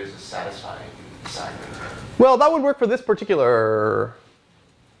x, if there's a satisfying assignment. Well, that would work for this particular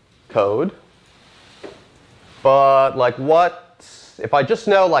code. But like, what if I just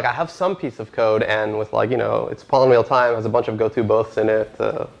know, like, I have some piece of code and with like, it's polynomial time, has a bunch of goToBoths in it.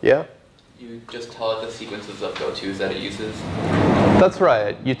 Yeah? You just tell it the sequences of goTos that it uses? That's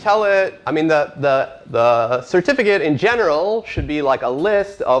right. You tell it, I mean, the certificate in general should be like a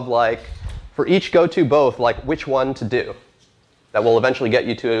list of like, for each goToBoth, like which one to do. That will eventually get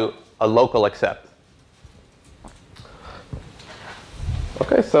you to a local accept.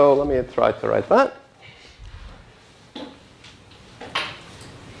 OK, so let me try to write that.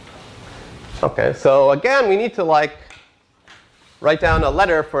 OK, so again, we need to like write down a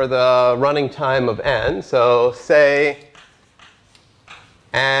letter for the running time of n. So say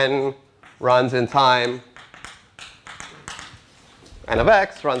n runs in time, n of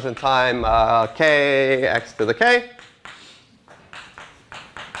x runs in time k x to the k.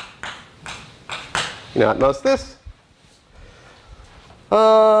 At most this.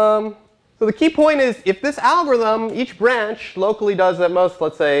 So the key point is, if this algorithm, each branch locally does at most,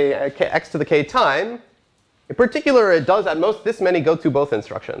 let's say, x to the k time, in particular, it does at most this many goToBoth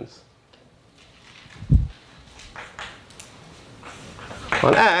instructions.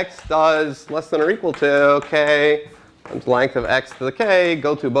 On x does less than or equal to k times length of x to the k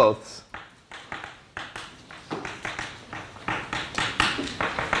goToBoths.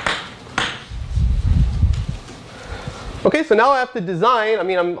 OK, so now I have to design. I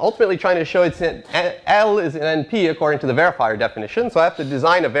mean, I'm ultimately trying to show it's in, L is in NP according to the verifier definition. So I have to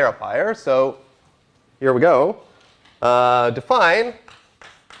design a verifier. So here we go. Define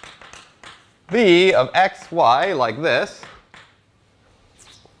v of x, y like this.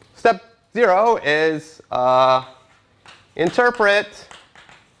 Step 0 is interpret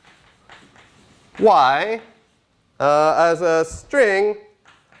y as a string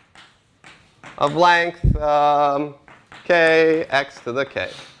of length k x to the k.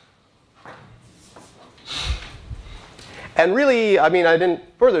 And really, I mean, I didn't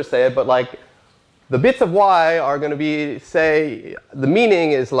further say it, but like the bits of y are going to be, say, the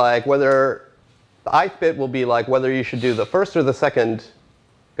meaning is like whether the ith bit will be like whether you should do the first or the second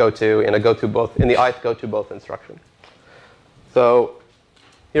goto in a goto both in the ith goto both instruction. So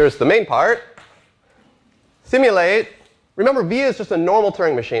here's the main part. Simulate. Remember, V is just a normal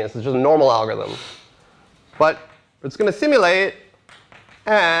Turing machine. It's just a normal algorithm. But it's going to simulate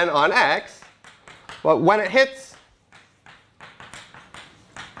n on x. But when it hits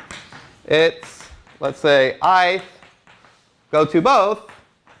its, let's say, ith goto both,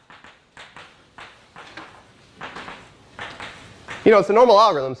 you know, it's a normal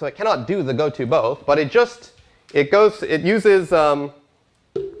algorithm, so it cannot do the goto both. But it uses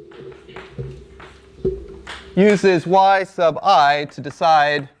y sub I to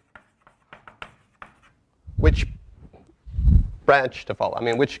decide which branch to follow. I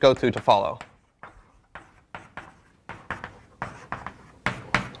mean, which goto to follow.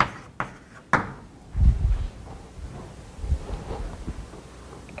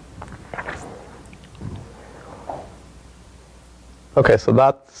 OK, so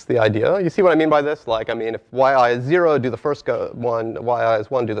that's the idea. You see what I mean by this? Like, I mean, if yi is 0, do the first one. Yi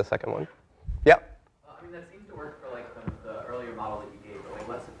is 1, do the second one. Yeah? I mean, that seems to work for like the earlier model that you gave. But like,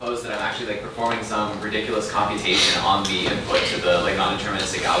 let's suppose that I'm actually like performing some ridiculous computation on the input to the like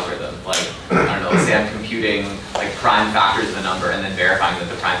non-deterministic algorithm. Like, I don't know, let's say I'm computing like prime factors of a number and then verifying that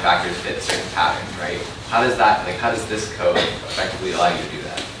the prime factors fit a certain pattern, right? How does that, like, how does this code effectively allow you to do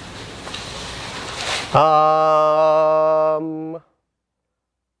that?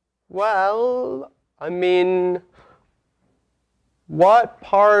 Well, I mean, what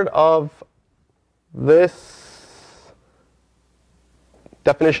part of this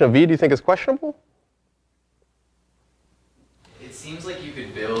definition of V do you think is questionable? It seems like you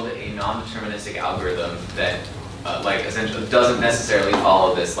could build a non-deterministic algorithm that, like, essentially doesn't necessarily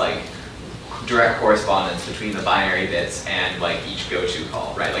follow this like direct correspondence between the binary bits and like each goto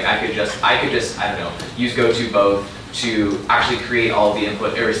call, right? Like, I could just, I don't know, use goto both to actually create all of the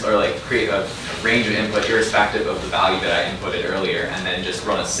input, or like create a range of input irrespective of the value that I inputted earlier, and then just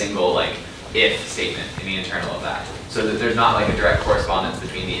run a single like if statement in the internal of that, so that there's not like a direct correspondence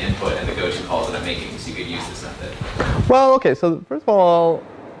between the input and the goto calls that I'm making. So you could use this method. Well, OK, so first of all,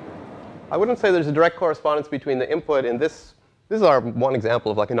 I wouldn't say there's a direct correspondence between the input in this. This is our one example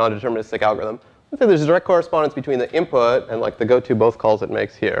of like a non-deterministic algorithm. I'd say there's a direct correspondence between the input and like the goto both calls it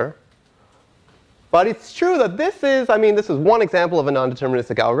makes here. But it's true that this is, I mean, this is one example of a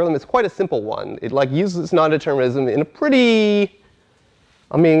non-deterministic algorithm. It's quite a simple one. It like uses non-determinism in a pretty,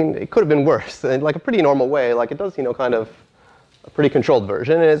 I mean, it could have been worse, in like a pretty normal way. Like it does, you know, kind of a pretty controlled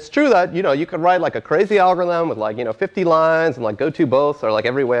version. And it's true that, you know, you could write like a crazy algorithm with like, you know, 50 lines and like goto boths are like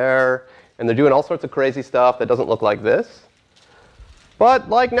everywhere. And they're doing all sorts of crazy stuff that doesn't look like this. But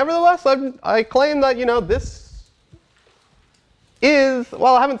like, nevertheless, I claim that, you know, this is,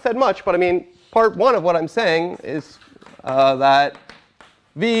 well, I haven't said much, but I mean, part one of what I'm saying is that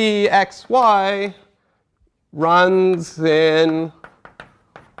Vxy runs in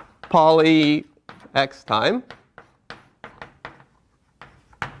poly x time.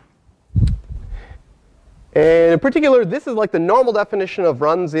 And in particular, this is like the normal definition of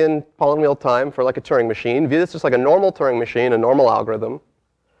runs in polynomial time for like a Turing machine. This is just like a normal Turing machine, a normal algorithm.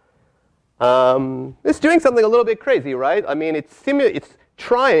 It's doing something a little bit crazy, right? I mean, it's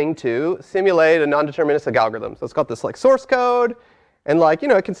trying to simulate a non-deterministic algorithm. So it's got this like source code, and like, you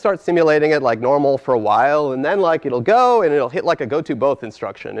know, it can start simulating it like normal for a while, and then like it'll go and it'll hit like a goto both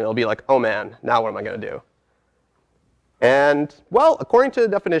instruction, and it'll be like, oh man, now what am I going to do? And well, according to the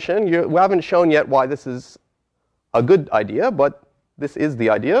definition, we haven't shown yet why this is a good idea, but this is the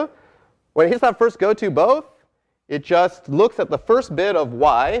idea. When it hits that first goto both, it just looks at the first bit of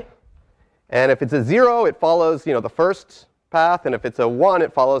y, and if it's a 0, it follows, you know, the first path, and if it's a 1,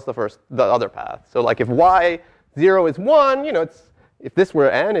 it follows the other path. So like if y0 is 1, you know, if this were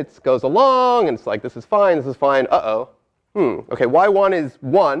n, it goes along, and it's like this is fine, uh-oh. OK, y1 is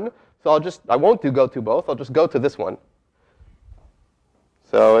 1, so I won't do goto both, I'll just go to this one.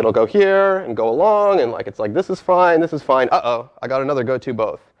 So it'll go here and go along, and like it's like, this is fine, this is fine. Uh-oh, I got another go to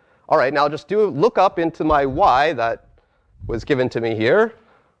both. All right, now just look up into my y that was given to me here.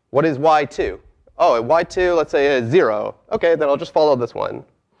 What is y2? Oh, y2, let's say, is 0. OK, then I'll just follow this one.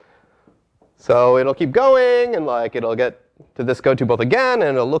 So it'll keep going, and like it'll get to this go to both again,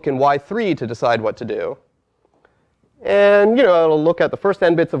 and it'll look in y3 to decide what to do. And it'll look at the first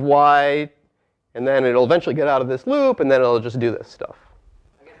n bits of y, and then it'll eventually get out of this loop, and then it'll just do this stuff.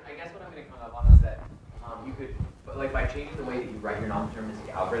 I guess what I'm going to come up on is that you could, like, by changing the way that you write your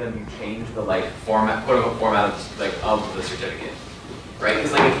non-deterministic algorithm, you change the format, quote-unquote format of the certificate, right?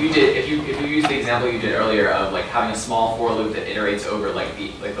 Because like if you use the example you did earlier of like having a small for loop that iterates over like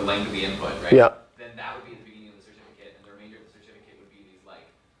the length of the input, right? Yeah. Then that would be the beginning of the certificate, and the remainder of the certificate would be these like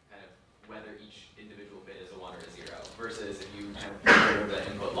kind of whether each individual bit is a 1 or a 0. Versus if you kind of carry over that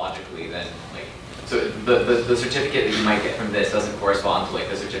input logically, then like so the certificate that you might get from this doesn't correspond to like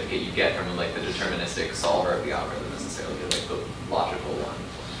the certificate you get from like the deterministic solver of the algorithm necessarily, like the logical one.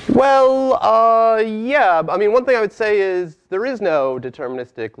 Well, yeah. I mean, one thing I would say is there is no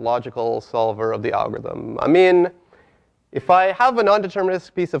deterministic logical solver of the algorithm. I mean, if I have a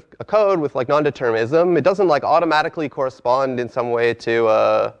non-deterministic piece of code with like non-determinism, it doesn't like automatically correspond in some way to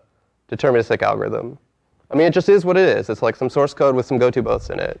a deterministic algorithm. I mean, it just is what it is. It's like some source code with some go-to boths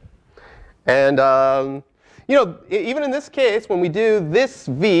in it. And even in this case, when we do this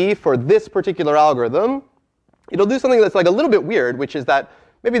v for this particular algorithm, it'll do something that's like a little bit weird, which is that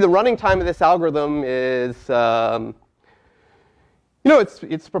maybe the running time of this algorithm is,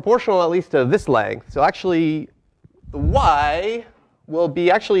 it's proportional at least to this length. So actually, the y will be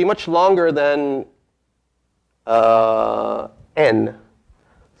actually much longer than n.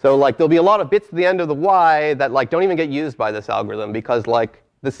 So like there'll be a lot of bits at the end of the y that like don't even get used by this algorithm because like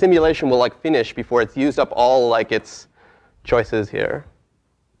the simulation will like finish before it's used up all like its choices here.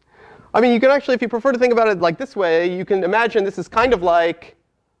 I mean, you can actually, if you prefer to think about it like this way, you can imagine this is kind of like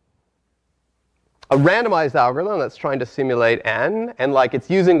a randomized algorithm that's trying to simulate n, and like it's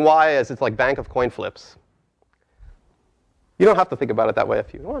using y as its like bank of coin flips. You don't have to think about it that way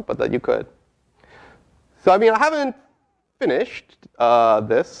if you want, but that you could. So I mean, I haven't finished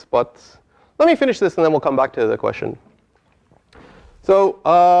this, but let me finish this, and then we'll come back to the question. So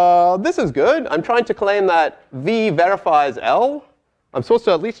this is good. I'm trying to claim that v verifies L. I'm supposed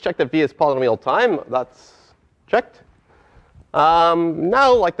to at least check that v is polynomial time. That's checked.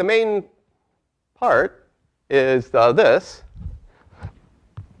 Now, like the main part is this.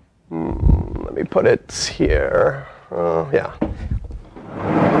 Let me put it here. Yeah.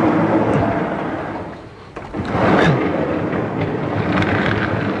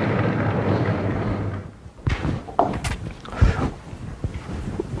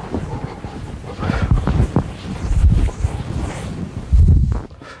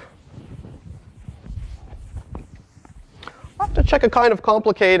 To check a kind of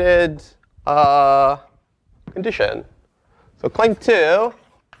complicated condition. So claim 2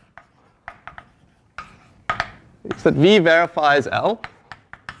 is that v verifies L.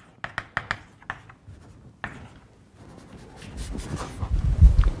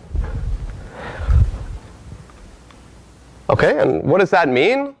 OK, and what does that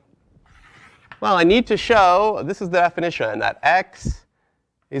mean? Well, I need to show, this is the definition, that x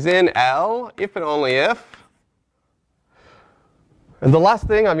is in L if and only if. And the last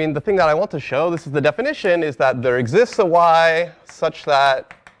thing, I mean, the thing that I want to show, this is the definition, is that there exists a y such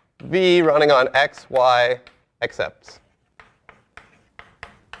that v running on x, y accepts.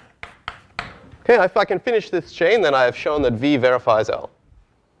 OK, if I can finish this chain, then I have shown that v verifies L.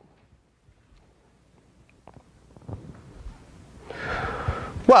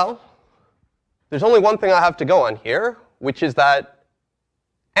 Well, there's only one thing I have to go on here, which is that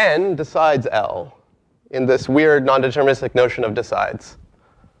n decides L in this weird non-deterministic notion of decides.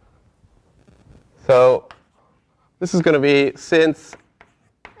 So this is going to be since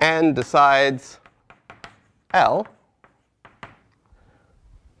n decides L,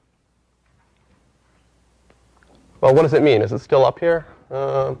 well, what does it mean? Is it still up here?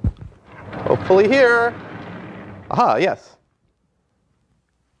 Hopefully here. Aha, yes.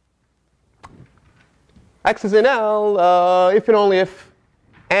 X is in L if and only if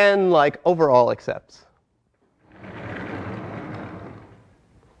n like overall accepts.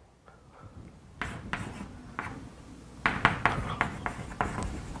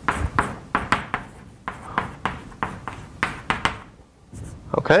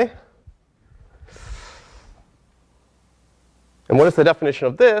 OK. And what is the definition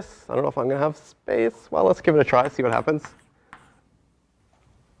of this? I don't know if I'm going to have space. Well, let's give it a try, see what happens.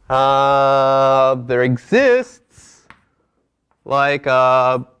 There exists like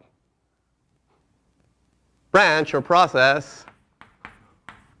a branch or process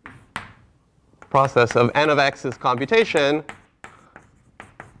of n of x's computation,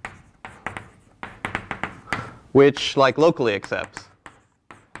 which like locally accepts.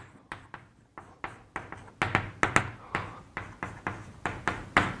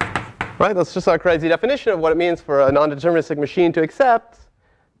 Right? That's just our crazy definition of what it means for a non-deterministic machine to accept.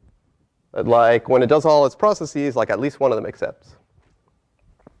 That like when it does all its processes, like at least one of them accepts.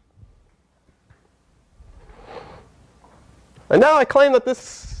 And now I claim that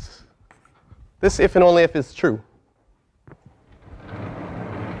this if and only if is true.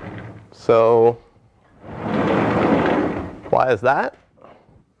 So why is that?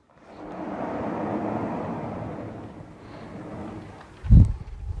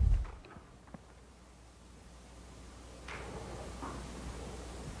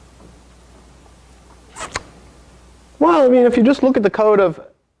 Well, I mean, if you just look at the code of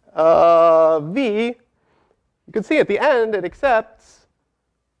V, you can see at the end it accepts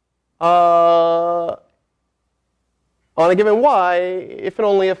on a given y if and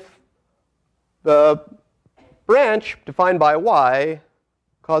only if the branch defined by y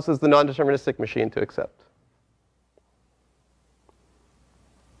causes the non-deterministic machine to accept.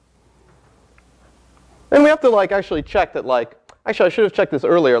 And we have to like actually check that like, actually I should have checked this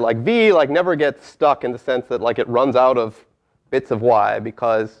earlier, like V like never gets stuck in the sense that like it runs out of bits of y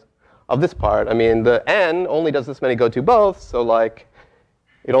because of this part. I mean, the n only does this many go-to-boths, so like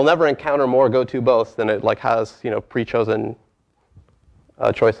it'll never encounter more go-to-boths than it like has, you know, pre-chosen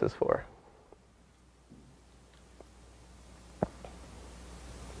choices for.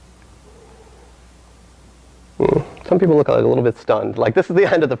 Some people look like a little bit stunned. Like this is the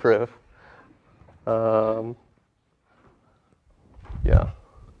end of the proof. Yeah.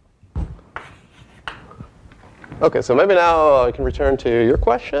 OK, so maybe now I can return to your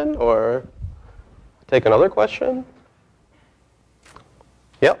question or take another question.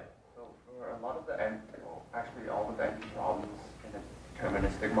 Yep. So for a lot of the actually all of the NP problems in a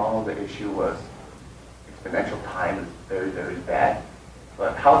deterministic model, the issue was exponential time is very, very bad.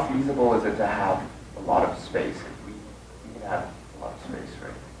 But how feasible is it to have a lot of space? We can have a lot of space,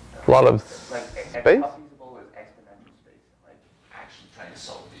 right? A lot of like, space? How feasible is exponential space? Like Actually trying to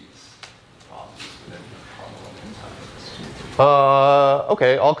solve these problems within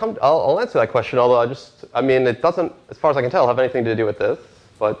OK, I'll answer that question. Although I mean, it doesn't, as far as I can tell, have anything to do with this.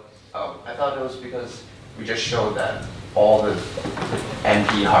 But oh, I thought it was because we just showed that all the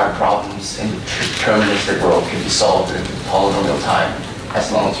NP hard problems in the deterministic world can be solved in polynomial time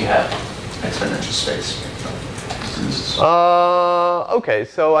as long as you have exponential space. OK,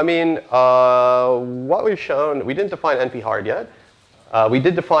 so I mean, what we've shown, we didn't define NP hard yet. We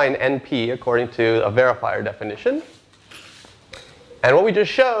did define NP according to a verifier definition. And what we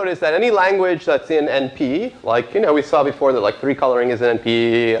just showed is that any language that's in NP, like, you know, we saw before that like 3 coloring is in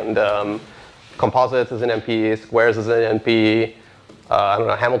NP, and composites is in NP, squares is in NP, I don't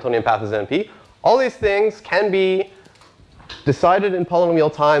know, Hamiltonian path is in NP. All these things can be decided in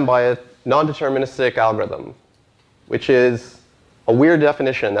polynomial time by a non-deterministic algorithm, which is a weird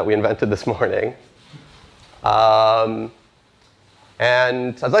definition that we invented this morning.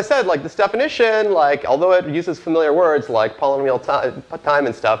 And as I said, like this definition, like although it uses familiar words like polynomial time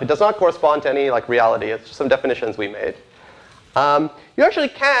and stuff, it does not correspond to any like reality. It's just some definitions we made. You actually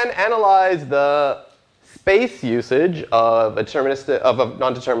can analyze the space usage of a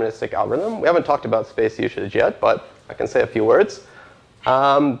non-deterministic algorithm. We haven't talked about space usage yet, but I can say a few words.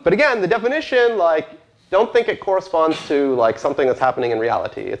 But again, the definition, like, don't think it corresponds to like something that's happening in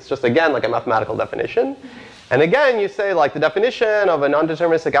reality. It's just, again, like a mathematical definition. And again, you say, like, the definition of a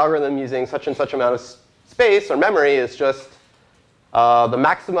non-deterministic algorithm using such and such amount of space or memory is just the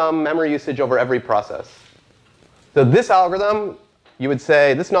maximum memory usage over every process. So this algorithm, you would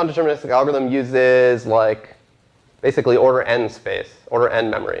say, this non-deterministic algorithm uses, like, basically order n space, order n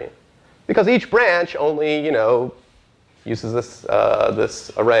memory. Because each branch only, you know, uses this,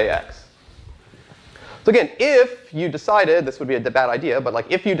 this array x. So again, if you decided, this would be a bad idea, but like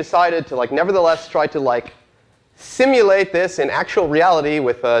if you decided to like nevertheless try to like simulate this in actual reality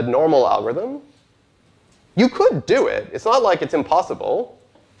with a normal algorithm, you could do it. It's not like it's impossible.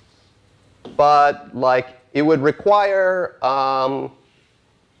 But like it would require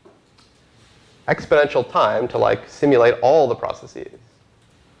exponential time to like simulate all the processes.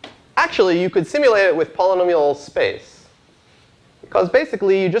 Actually, you could simulate it with polynomial space. Because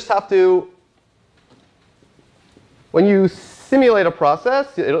basically, you just have to, when you simulate a process,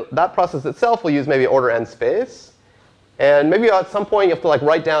 that process itself will use maybe order n space. And maybe at some point you have to like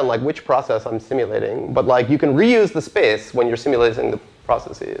write down like which process I'm simulating. But like you can reuse the space when you're simulating the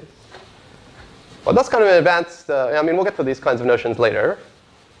processes. Well, that's kind of an advanced. I mean, we'll get to these kinds of notions later.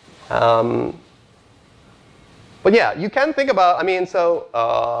 But yeah, you can think about. I mean,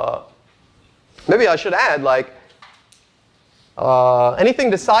 so maybe I should add like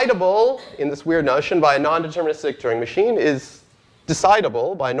anything decidable in this weird notion by a non-deterministic Turing machine is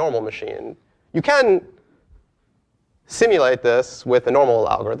decidable by a normal machine. You can simulate this with a normal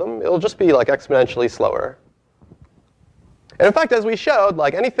algorithm. It'll just be like exponentially slower. And in fact, as we showed,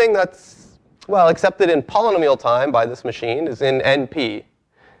 like anything that's well accepted in polynomial time by this machine is in NP.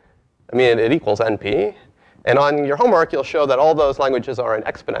 I mean, it equals NP. And on your homework, you'll show that all those languages are in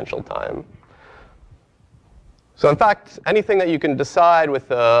exponential time. So in fact, anything that you can decide with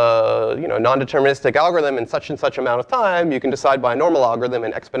a non-deterministic algorithm in such and such amount of time, you can decide by a normal algorithm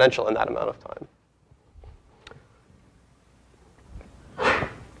in exponential in that amount of time.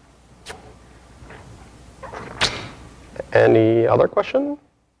 Any other question?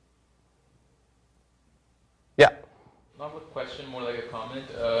 Yeah. Not a question, more like a comment,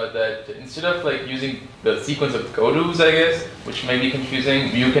 that instead of like using the sequence of go-tos, I guess, which may be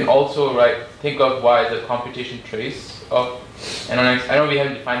confusing, you can also think of Y as a computation trace of NNX. I know we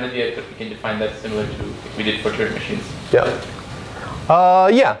haven't defined that yet, but we can define that similar to what we did for Turing machines. Yeah.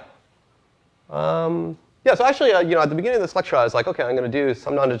 Yeah, so actually, at the beginning of this lecture, I was like, OK, I'm going to do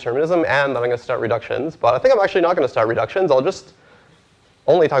some non-determinism, and then I'm going to start reductions. But I think I'm actually not going to start reductions. I'll just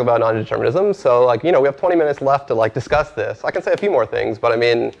only talk about non-determinism. So like, we have 20 minutes left to like discuss this. I can say a few more things, but I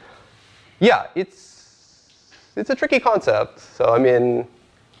mean, yeah, it's a tricky concept. So I mean,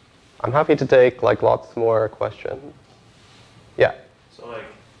 I'm happy to take like lots more questions. Yeah. So like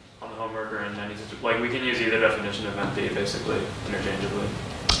on the homework or in any like we can use either definition of NP basically interchangeably.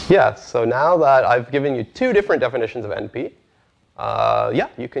 Yeah. So now that I've given you two different definitions of NP, yeah,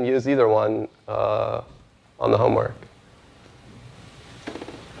 you can use either one on the homework.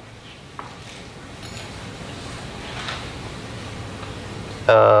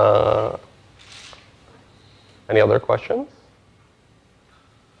 Any other questions?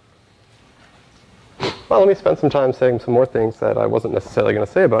 Well, let me spend some time saying some more things that I wasn't necessarily going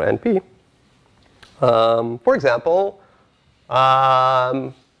to say about NP. For example,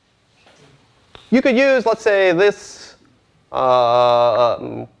 you could use, let's say, this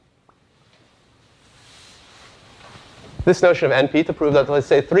this notion of NP to prove that, let's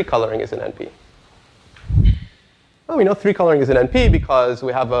say, 3 coloring is in NP. Well, we know 3 coloring is in NP because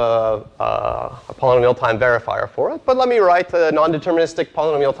we have a polynomial time verifier for it. But let me write a non-deterministic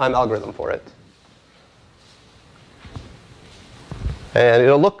polynomial time algorithm for it. And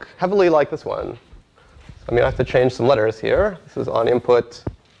it'll look heavily like this one. I mean, I have to change some letters here. This is on input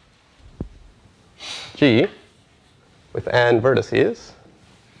G with n vertices.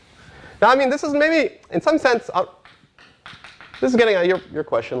 Now, I mean, this is maybe, in some sense, this is getting at your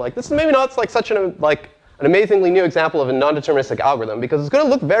question. Like, this is maybe not like such an amazingly new example of a non-deterministic algorithm, because it's going to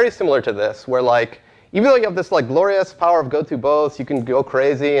look very similar to this, where like, even though you have this like glorious power of go-to-both, you can go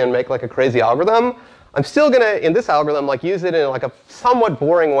crazy and make like a crazy algorithm. I'm still going to, in this algorithm, like use it in like a somewhat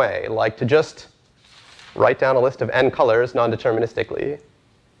boring way, like to just write down a list of n colors non-deterministically.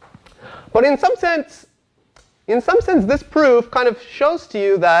 But in some sense, this proof kind of shows to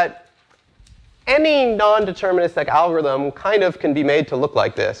you that any non-deterministic algorithm kind of can be made to look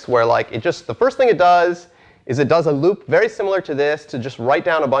like this, where like the first thing it does is it does a loop very similar to this to just write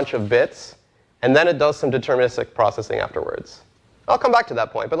down a bunch of bits, and then it does some deterministic processing afterwards. I'll come back to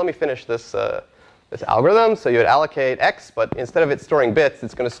that point, but let me finish this algorithm. So you would allocate x, but instead of it storing bits,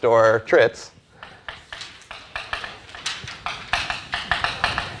 it's going to store trits.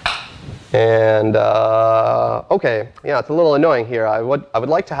 And OK, yeah, it's a little annoying here. I would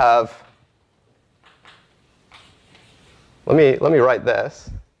like to have. Let me write this.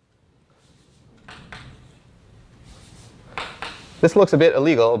 This looks a bit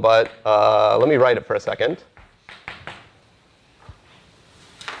illegal, but let me write it for a second.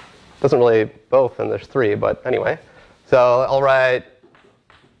 Doesn't really both, and there's 3, but anyway. So I'll write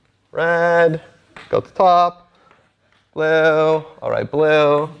red, go to top, blue, I'll write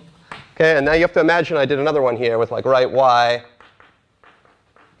blue. OK, and now you have to imagine I did another one here with like write y,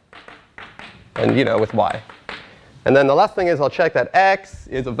 and with y. And then the last thing is I'll check that x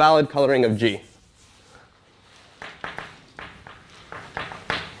is a valid coloring of G.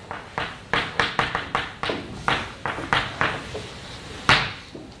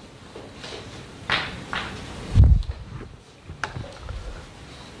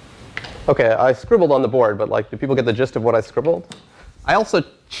 OK, I scribbled on the board, but like, do people get the gist of what I scribbled? I also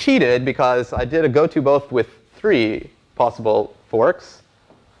cheated because I did a go-to both with 3 possible forks.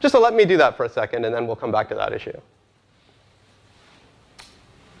 Just to let me do that for a second, and then we'll come back to that issue.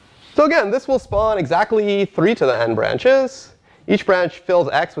 So again, this will spawn exactly 3 to the n branches. Each branch fills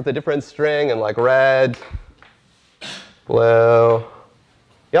x with a different string in like red, blue,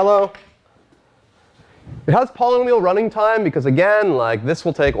 yellow. It has polynomial running time because, again, like this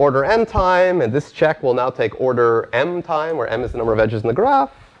will take order n time, and this check will now take order m time, where m is the number of edges in the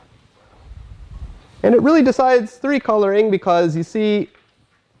graph. And it really decides 3 coloring because, you see,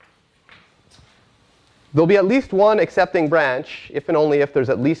 there'll be at least one accepting branch if and only if there's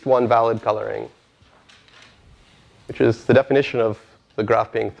at least one valid coloring, which is the definition of the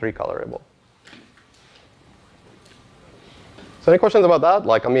graph being 3 colorable. So any questions about that?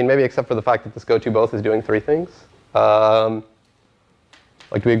 Like, I mean, maybe except for the fact that this goToBoth is doing 3 things. Like,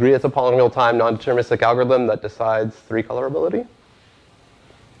 do we agree it's a polynomial time non-deterministic algorithm that decides 3 colorability?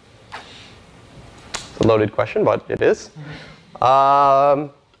 It's a loaded question, but it is.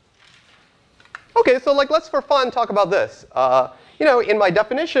 OK, so like, let's for fun talk about this. You know, in my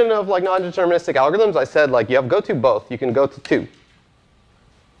definition of like non-deterministic algorithms, I said like you have goToBoth. You can go to 2.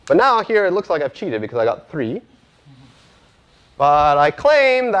 But now here it looks like I've cheated because I got 3. But I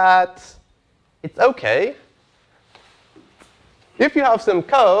claim that it's OK if you have some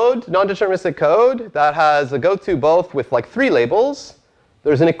code, non-deterministic code, that has a goToBoth with like 3 labels.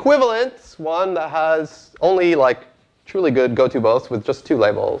 There's an equivalent one that has only like truly good goToBoths with just 2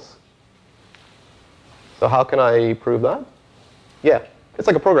 labels. So how can I prove that? Yeah, it's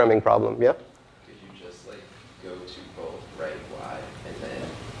like a programming problem. Yeah. Could you just like go to both right y, and then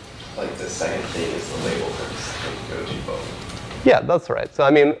like the second thing is the label first, like go to both? Yeah, that's right. So I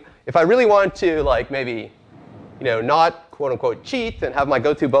mean, if I really want to like maybe, you know, not quote unquote cheat and have my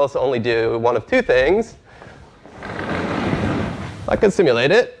goToBoths only do one of 2 things, I could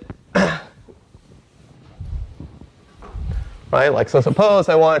simulate it. Right? Like, so suppose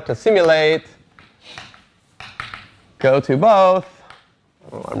I want to simulate goToBoth.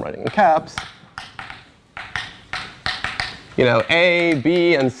 Oh, I'm writing in caps. You know, A,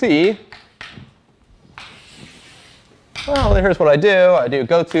 B, and C. Well, here's what I do. I do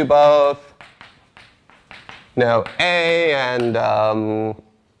goToBoth, you know, A and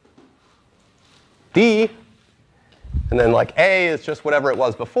D. And then like A is just whatever it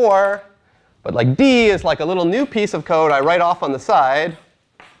was before. But like D is like a little new piece of code I write off on the side,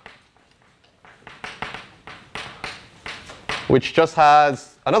 which just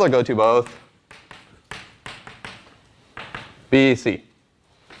has another goToBoth, B, C.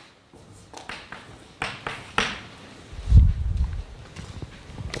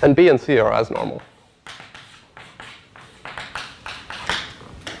 And B and C are as normal.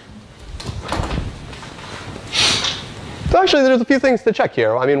 So actually, there's a few things to check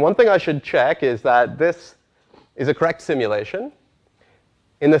here. I mean, one thing I should check is that this is a correct simulation,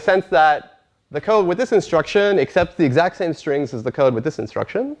 in the sense that the code with this instruction accepts the exact same strings as the code with this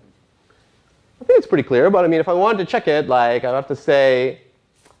instruction. I think it's pretty clear. But I mean, if I wanted to check it, like, I'd have to say,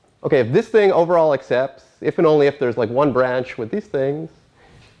 OK, if this thing overall accepts, if and only if there's like one branch with these things.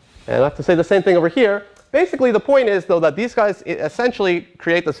 And I have to say the same thing over here. Basically, the point is, though, that these guys essentially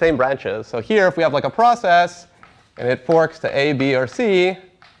create the same branches. So here, if we have like a process, and it forks to A, B, or C,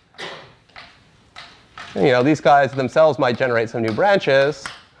 and, you know, these guys themselves might generate some new branches.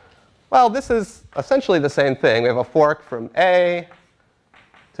 Well, this is essentially the same thing. We have a fork from A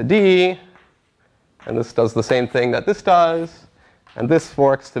to D. And this does the same thing that this does. And this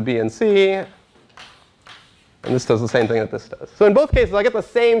forks to B and C. And this does the same thing that this does. So in both cases, I get the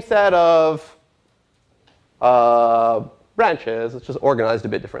same set of branches. It's just organized a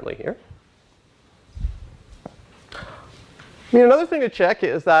bit differently here. I mean, another thing to check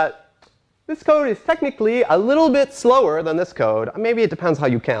is that this code is technically a little bit slower than this code. Maybe it depends how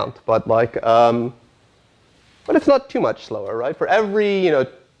you count. But like, but it's not too much slower, right? For every, you know,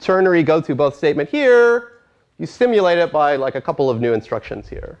 ternary goToBoth statement here, you simulate it by like a couple of new instructions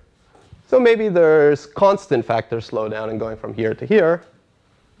here. So maybe there's constant factor slowdown in going from here to here.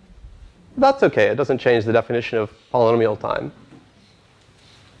 That's OK. It doesn't change the definition of polynomial time.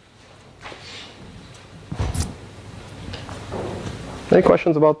 Any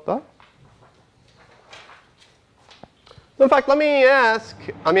questions about that? So in fact, let me ask.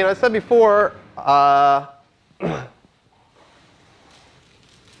 I mean, I said before, that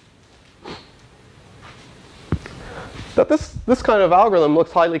this kind of algorithm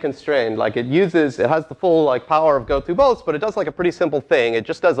looks highly constrained. Like, it has the full like power of goToBoths, but it does like a pretty simple thing. It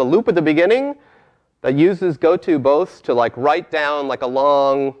just does a loop at the beginning that uses goToBoths to like write down like a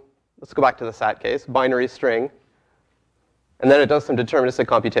long, let's go back to the SAT case, binary string. and then it does some deterministic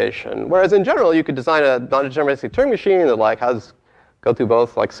computation. Whereas in general, you could design a non-deterministic Turing machine that like has go through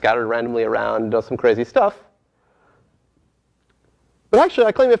both like scattered randomly around, does some crazy stuff. But actually,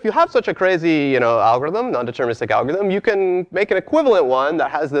 I claim if you have such a crazy algorithm, non-deterministic algorithm, you can make an equivalent one that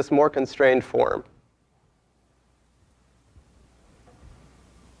has this more constrained form.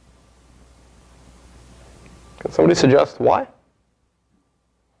 Can somebody suggest why?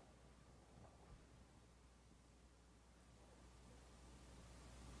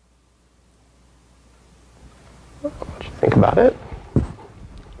 What do you think about it?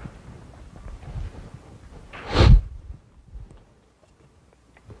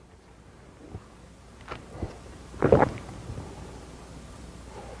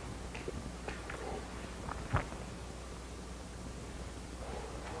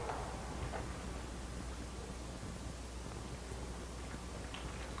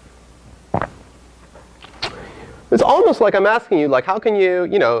 It's almost like I'm asking you, like, how can you,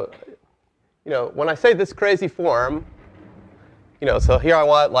 when I say this crazy form, so here I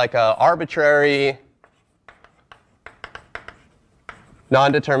want like an arbitrary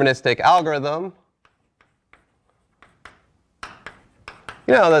non-deterministic algorithm.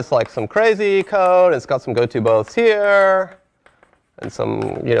 That's like some crazy code. It's got some goto boths here, and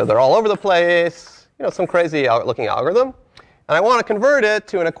some, they're all over the place. Some crazy looking algorithm, and I want to convert it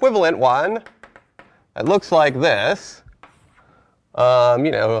to an equivalent one. It looks like this,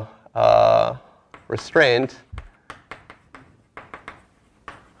 restrained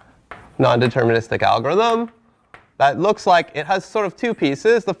non-deterministic algorithm that looks like it has sort of two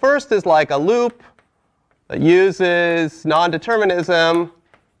pieces. The first is like a loop that uses non-determinism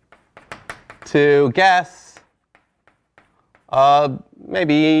to guess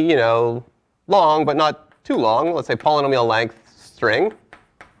maybe long, but not too long. Let's say polynomial length string.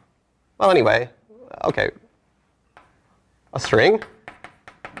 Well, anyway. OK, a string.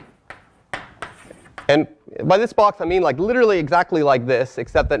 And by this box, I mean like literally exactly like this,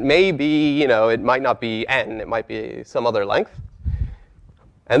 except that maybe it might not be n. It might be some other length.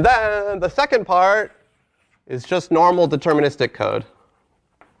 And then the second part is just normal deterministic code.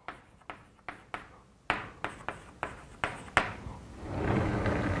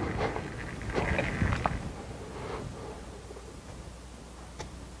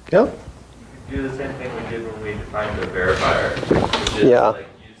 Yep. Do the same thing we did when we defined the verifier, which is like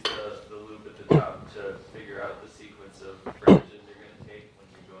use the loop at the top to figure out the sequence of branches you're going to take when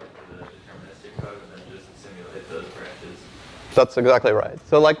you go into the deterministic code, and then just simulate those branches. That's exactly right.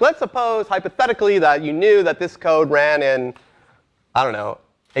 So like, let's suppose hypothetically that you knew that this code ran in, I don't know,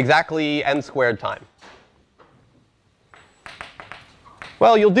 exactly n squared time.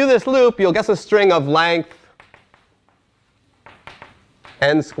 Well, you'll do this loop. You'll guess a string of length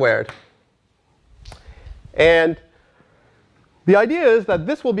n squared. And the idea is that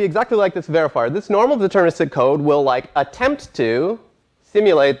this will be exactly like this verifier. This normal deterministic code will like attempt to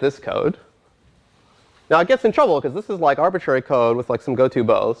simulate this code. Now it gets in trouble because this is like arbitrary code with like some goto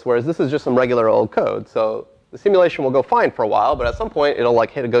boths, whereas this is just some regular old code. So the simulation will go fine for a while, but at some point it'll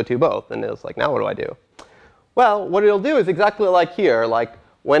like hit a goto both, and it's like, now what do I do? Well, what it'll do is exactly like here. Like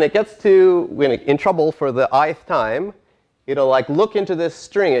when it gets to in trouble for the ith time, it'll like look into this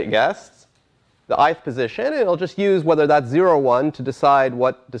string it guessed, the ith position, and it'll just use whether that's 0 or 1 to decide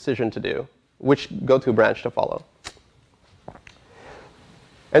what decision to do, which goto branch to follow.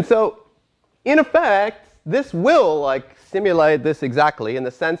 And so in effect, this will like simulate this exactly in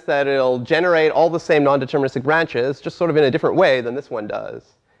the sense that it'll generate all the same non-deterministic branches, just sort of in a different way than this one does.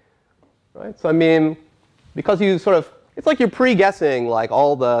 Right? So I mean, because you sort of, it's like you're pre-guessing like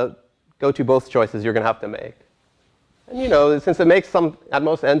all the goto both choices you're going to have to make. And since it makes some at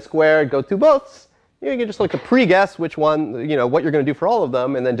most n squared goto boths, you can just like to pre-guess which one, what you're going to do for all of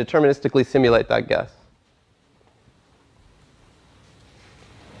them, and then deterministically simulate that guess.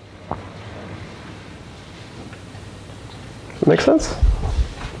 Does that make sense?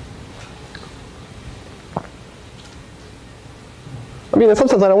 I mean, in some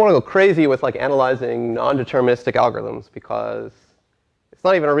sense, I don't want to go crazy with like analyzing non-deterministic algorithms because it's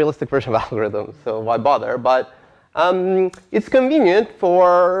not even a realistic version of algorithms, so why bother? But it's convenient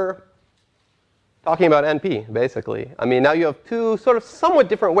for talking about NP, basically. I mean, now you have two sort of somewhat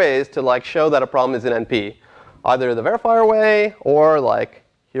different ways to like show that a problem is in NP. Either the verifier way, or like,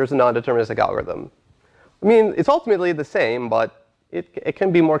 here's a non-deterministic algorithm. I mean, it's ultimately the same, but it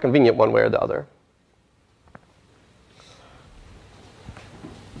can be more convenient one way or the other.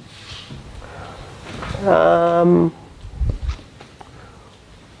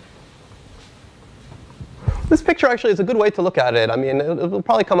 This picture actually is a good way to look at it. I mean, it'll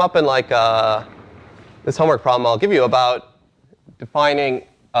probably come up in like this homework problem I'll give you about defining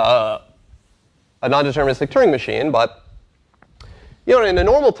a non-deterministic Turing machine, but you know, in a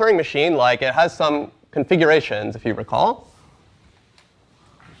normal Turing machine, like it has some configurations, if you recall.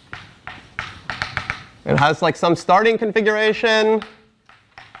 It has like some starting configuration.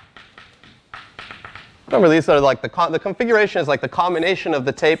 Remember, these are like the configuration is like the combination of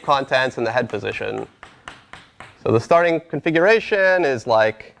the tape contents and the head position. So the starting configuration is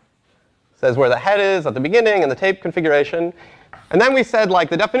like says where the head is at the beginning and the tape configuration. And then we said like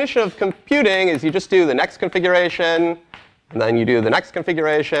the definition of computing is you just do the next configuration, and then you do the next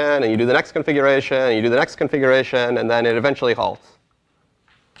configuration, and you do the next configuration, and you do the next configuration, and then it eventually halts.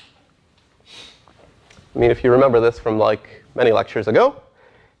 I mean, if you remember this from like many lectures ago.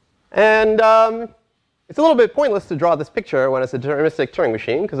 And it's a little bit pointless to draw this picture when it's a deterministic Turing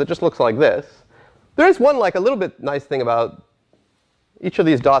machine, because it just looks like this. There is one like a little bit nice thing about each of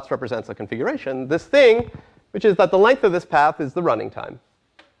these dots represents a configuration. This thing, which is that the length of this path is the running time.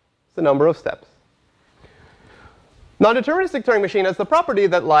 It's the number of steps. Non-deterministic Turing machine has the property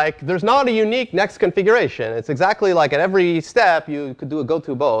that like there's not a unique next configuration. It's exactly like at every step you could do a go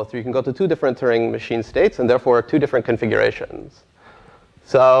to both, or you can go to two different Turing machine states and therefore two different configurations.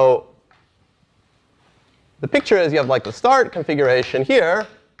 So the picture is you have like the start configuration here.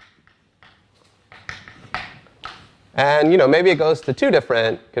 And you know, maybe it goes to two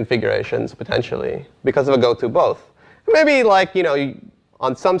different configurations potentially because of a go to both. Maybe like, you know,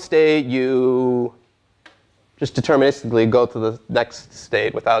 on some state you just deterministically go to the next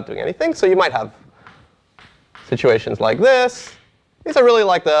state without doing anything. So you might have situations like this. These are really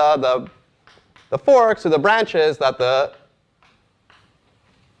like the forks or the branches that the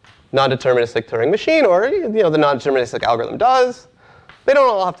non-deterministic Turing machine or you know, the non-deterministic algorithm does. They don't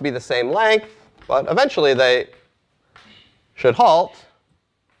all have to be the same length, but eventually they should halt.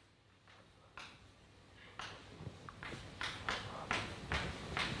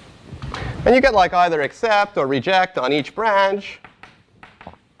 And you get like either accept or reject on each branch.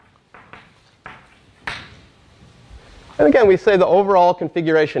 And again, we say the overall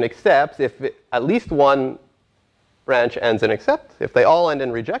configuration accepts if at least one branch ends in accept. If they all end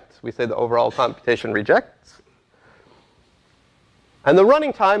in reject, we say the overall computation rejects. And the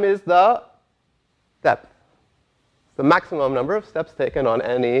running time is the depth. The maximum number of steps taken on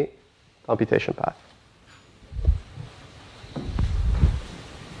any computation path.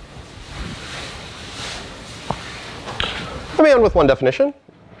 Let me end with one definition.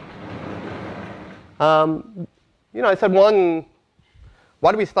 You know, I said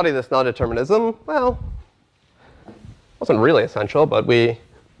why do we study this non-determinism? Well, it wasn't really essential, but we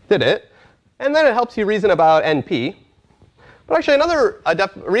did it. And then it helps you reason about NP. But actually, another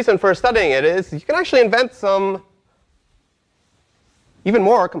reason for studying it is you can actually invent some even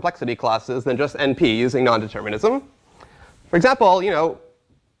more complexity classes than just NP using non-determinism. For example, you know,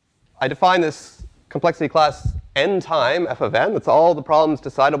 I define this complexity class n time f of n. That's all the problems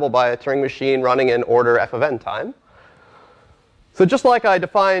decidable by a Turing machine running in order f of n time. So just like I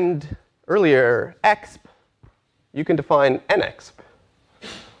defined earlier exp, you can define nexp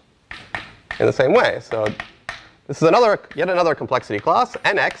in the same way. So this is yet another complexity class.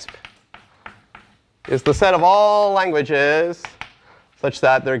 Nexp is the set of all languages such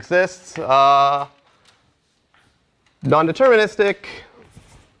that there exists non-deterministic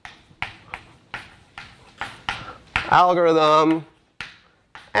algorithm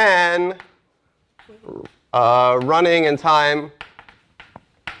n running in time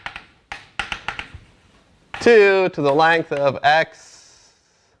 2 to the length of x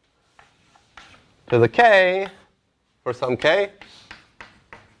to the k for some k,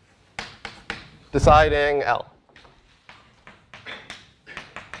 deciding L.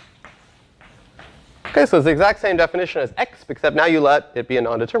 OK, so it's the exact same definition as exp, except now you let it be a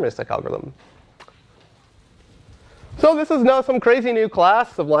non-deterministic algorithm. So this is now some crazy new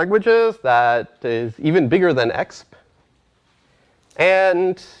class of languages that is even bigger than exp.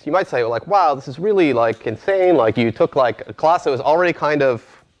 And you might say, well, like, wow, this is really like insane. Like you took like a class that was already kind of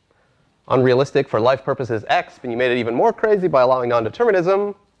unrealistic for life purposes exp, and you made it even more crazy by allowing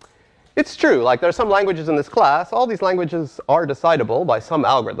non-determinism. It's true. Like there are some languages in this class. All these languages are decidable by some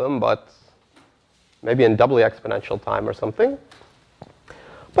algorithm, but maybe in doubly exponential time or something.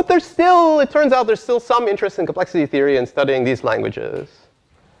 But there's still, it turns out there's still some interest in complexity theory in studying these languages.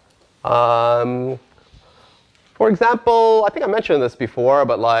 For example, I think I mentioned this before,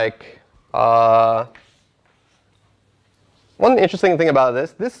 but like one interesting thing about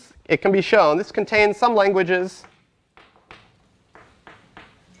this, it can be shown, this contains some languages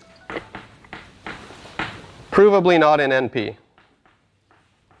provably not in NP.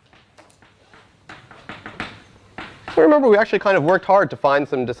 remember we actually kind of worked hard to find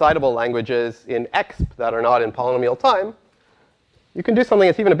some decidable languages in exp that are not in polynomial time. You can do something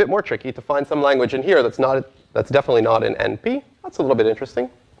that's even a bit more tricky to find some language in here that's definitely not in NP. That's a little bit interesting.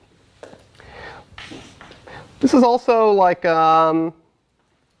 This is also like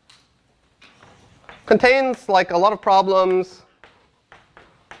contains like a lot of problems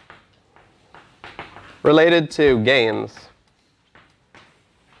related to games.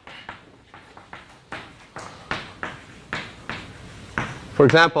 For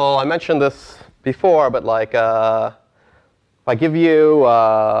example, I mentioned this before, but like if I give you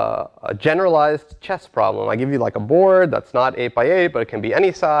a generalized chess problem, I give you like a board that's not 8 by 8, but it can be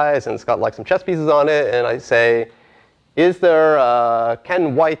any size, and it's got like some chess pieces on it, and I say,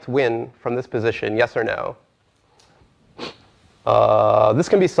 can white win from this position, yes or no? This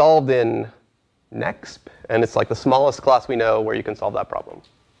can be solved in Nexp, and it's like the smallest class we know where you can solve that problem.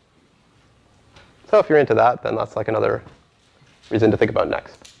 So if you're into that, then that's like another reason to think about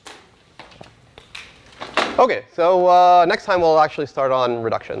Nexp. OK, so next time we'll actually start on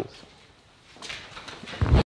reductions.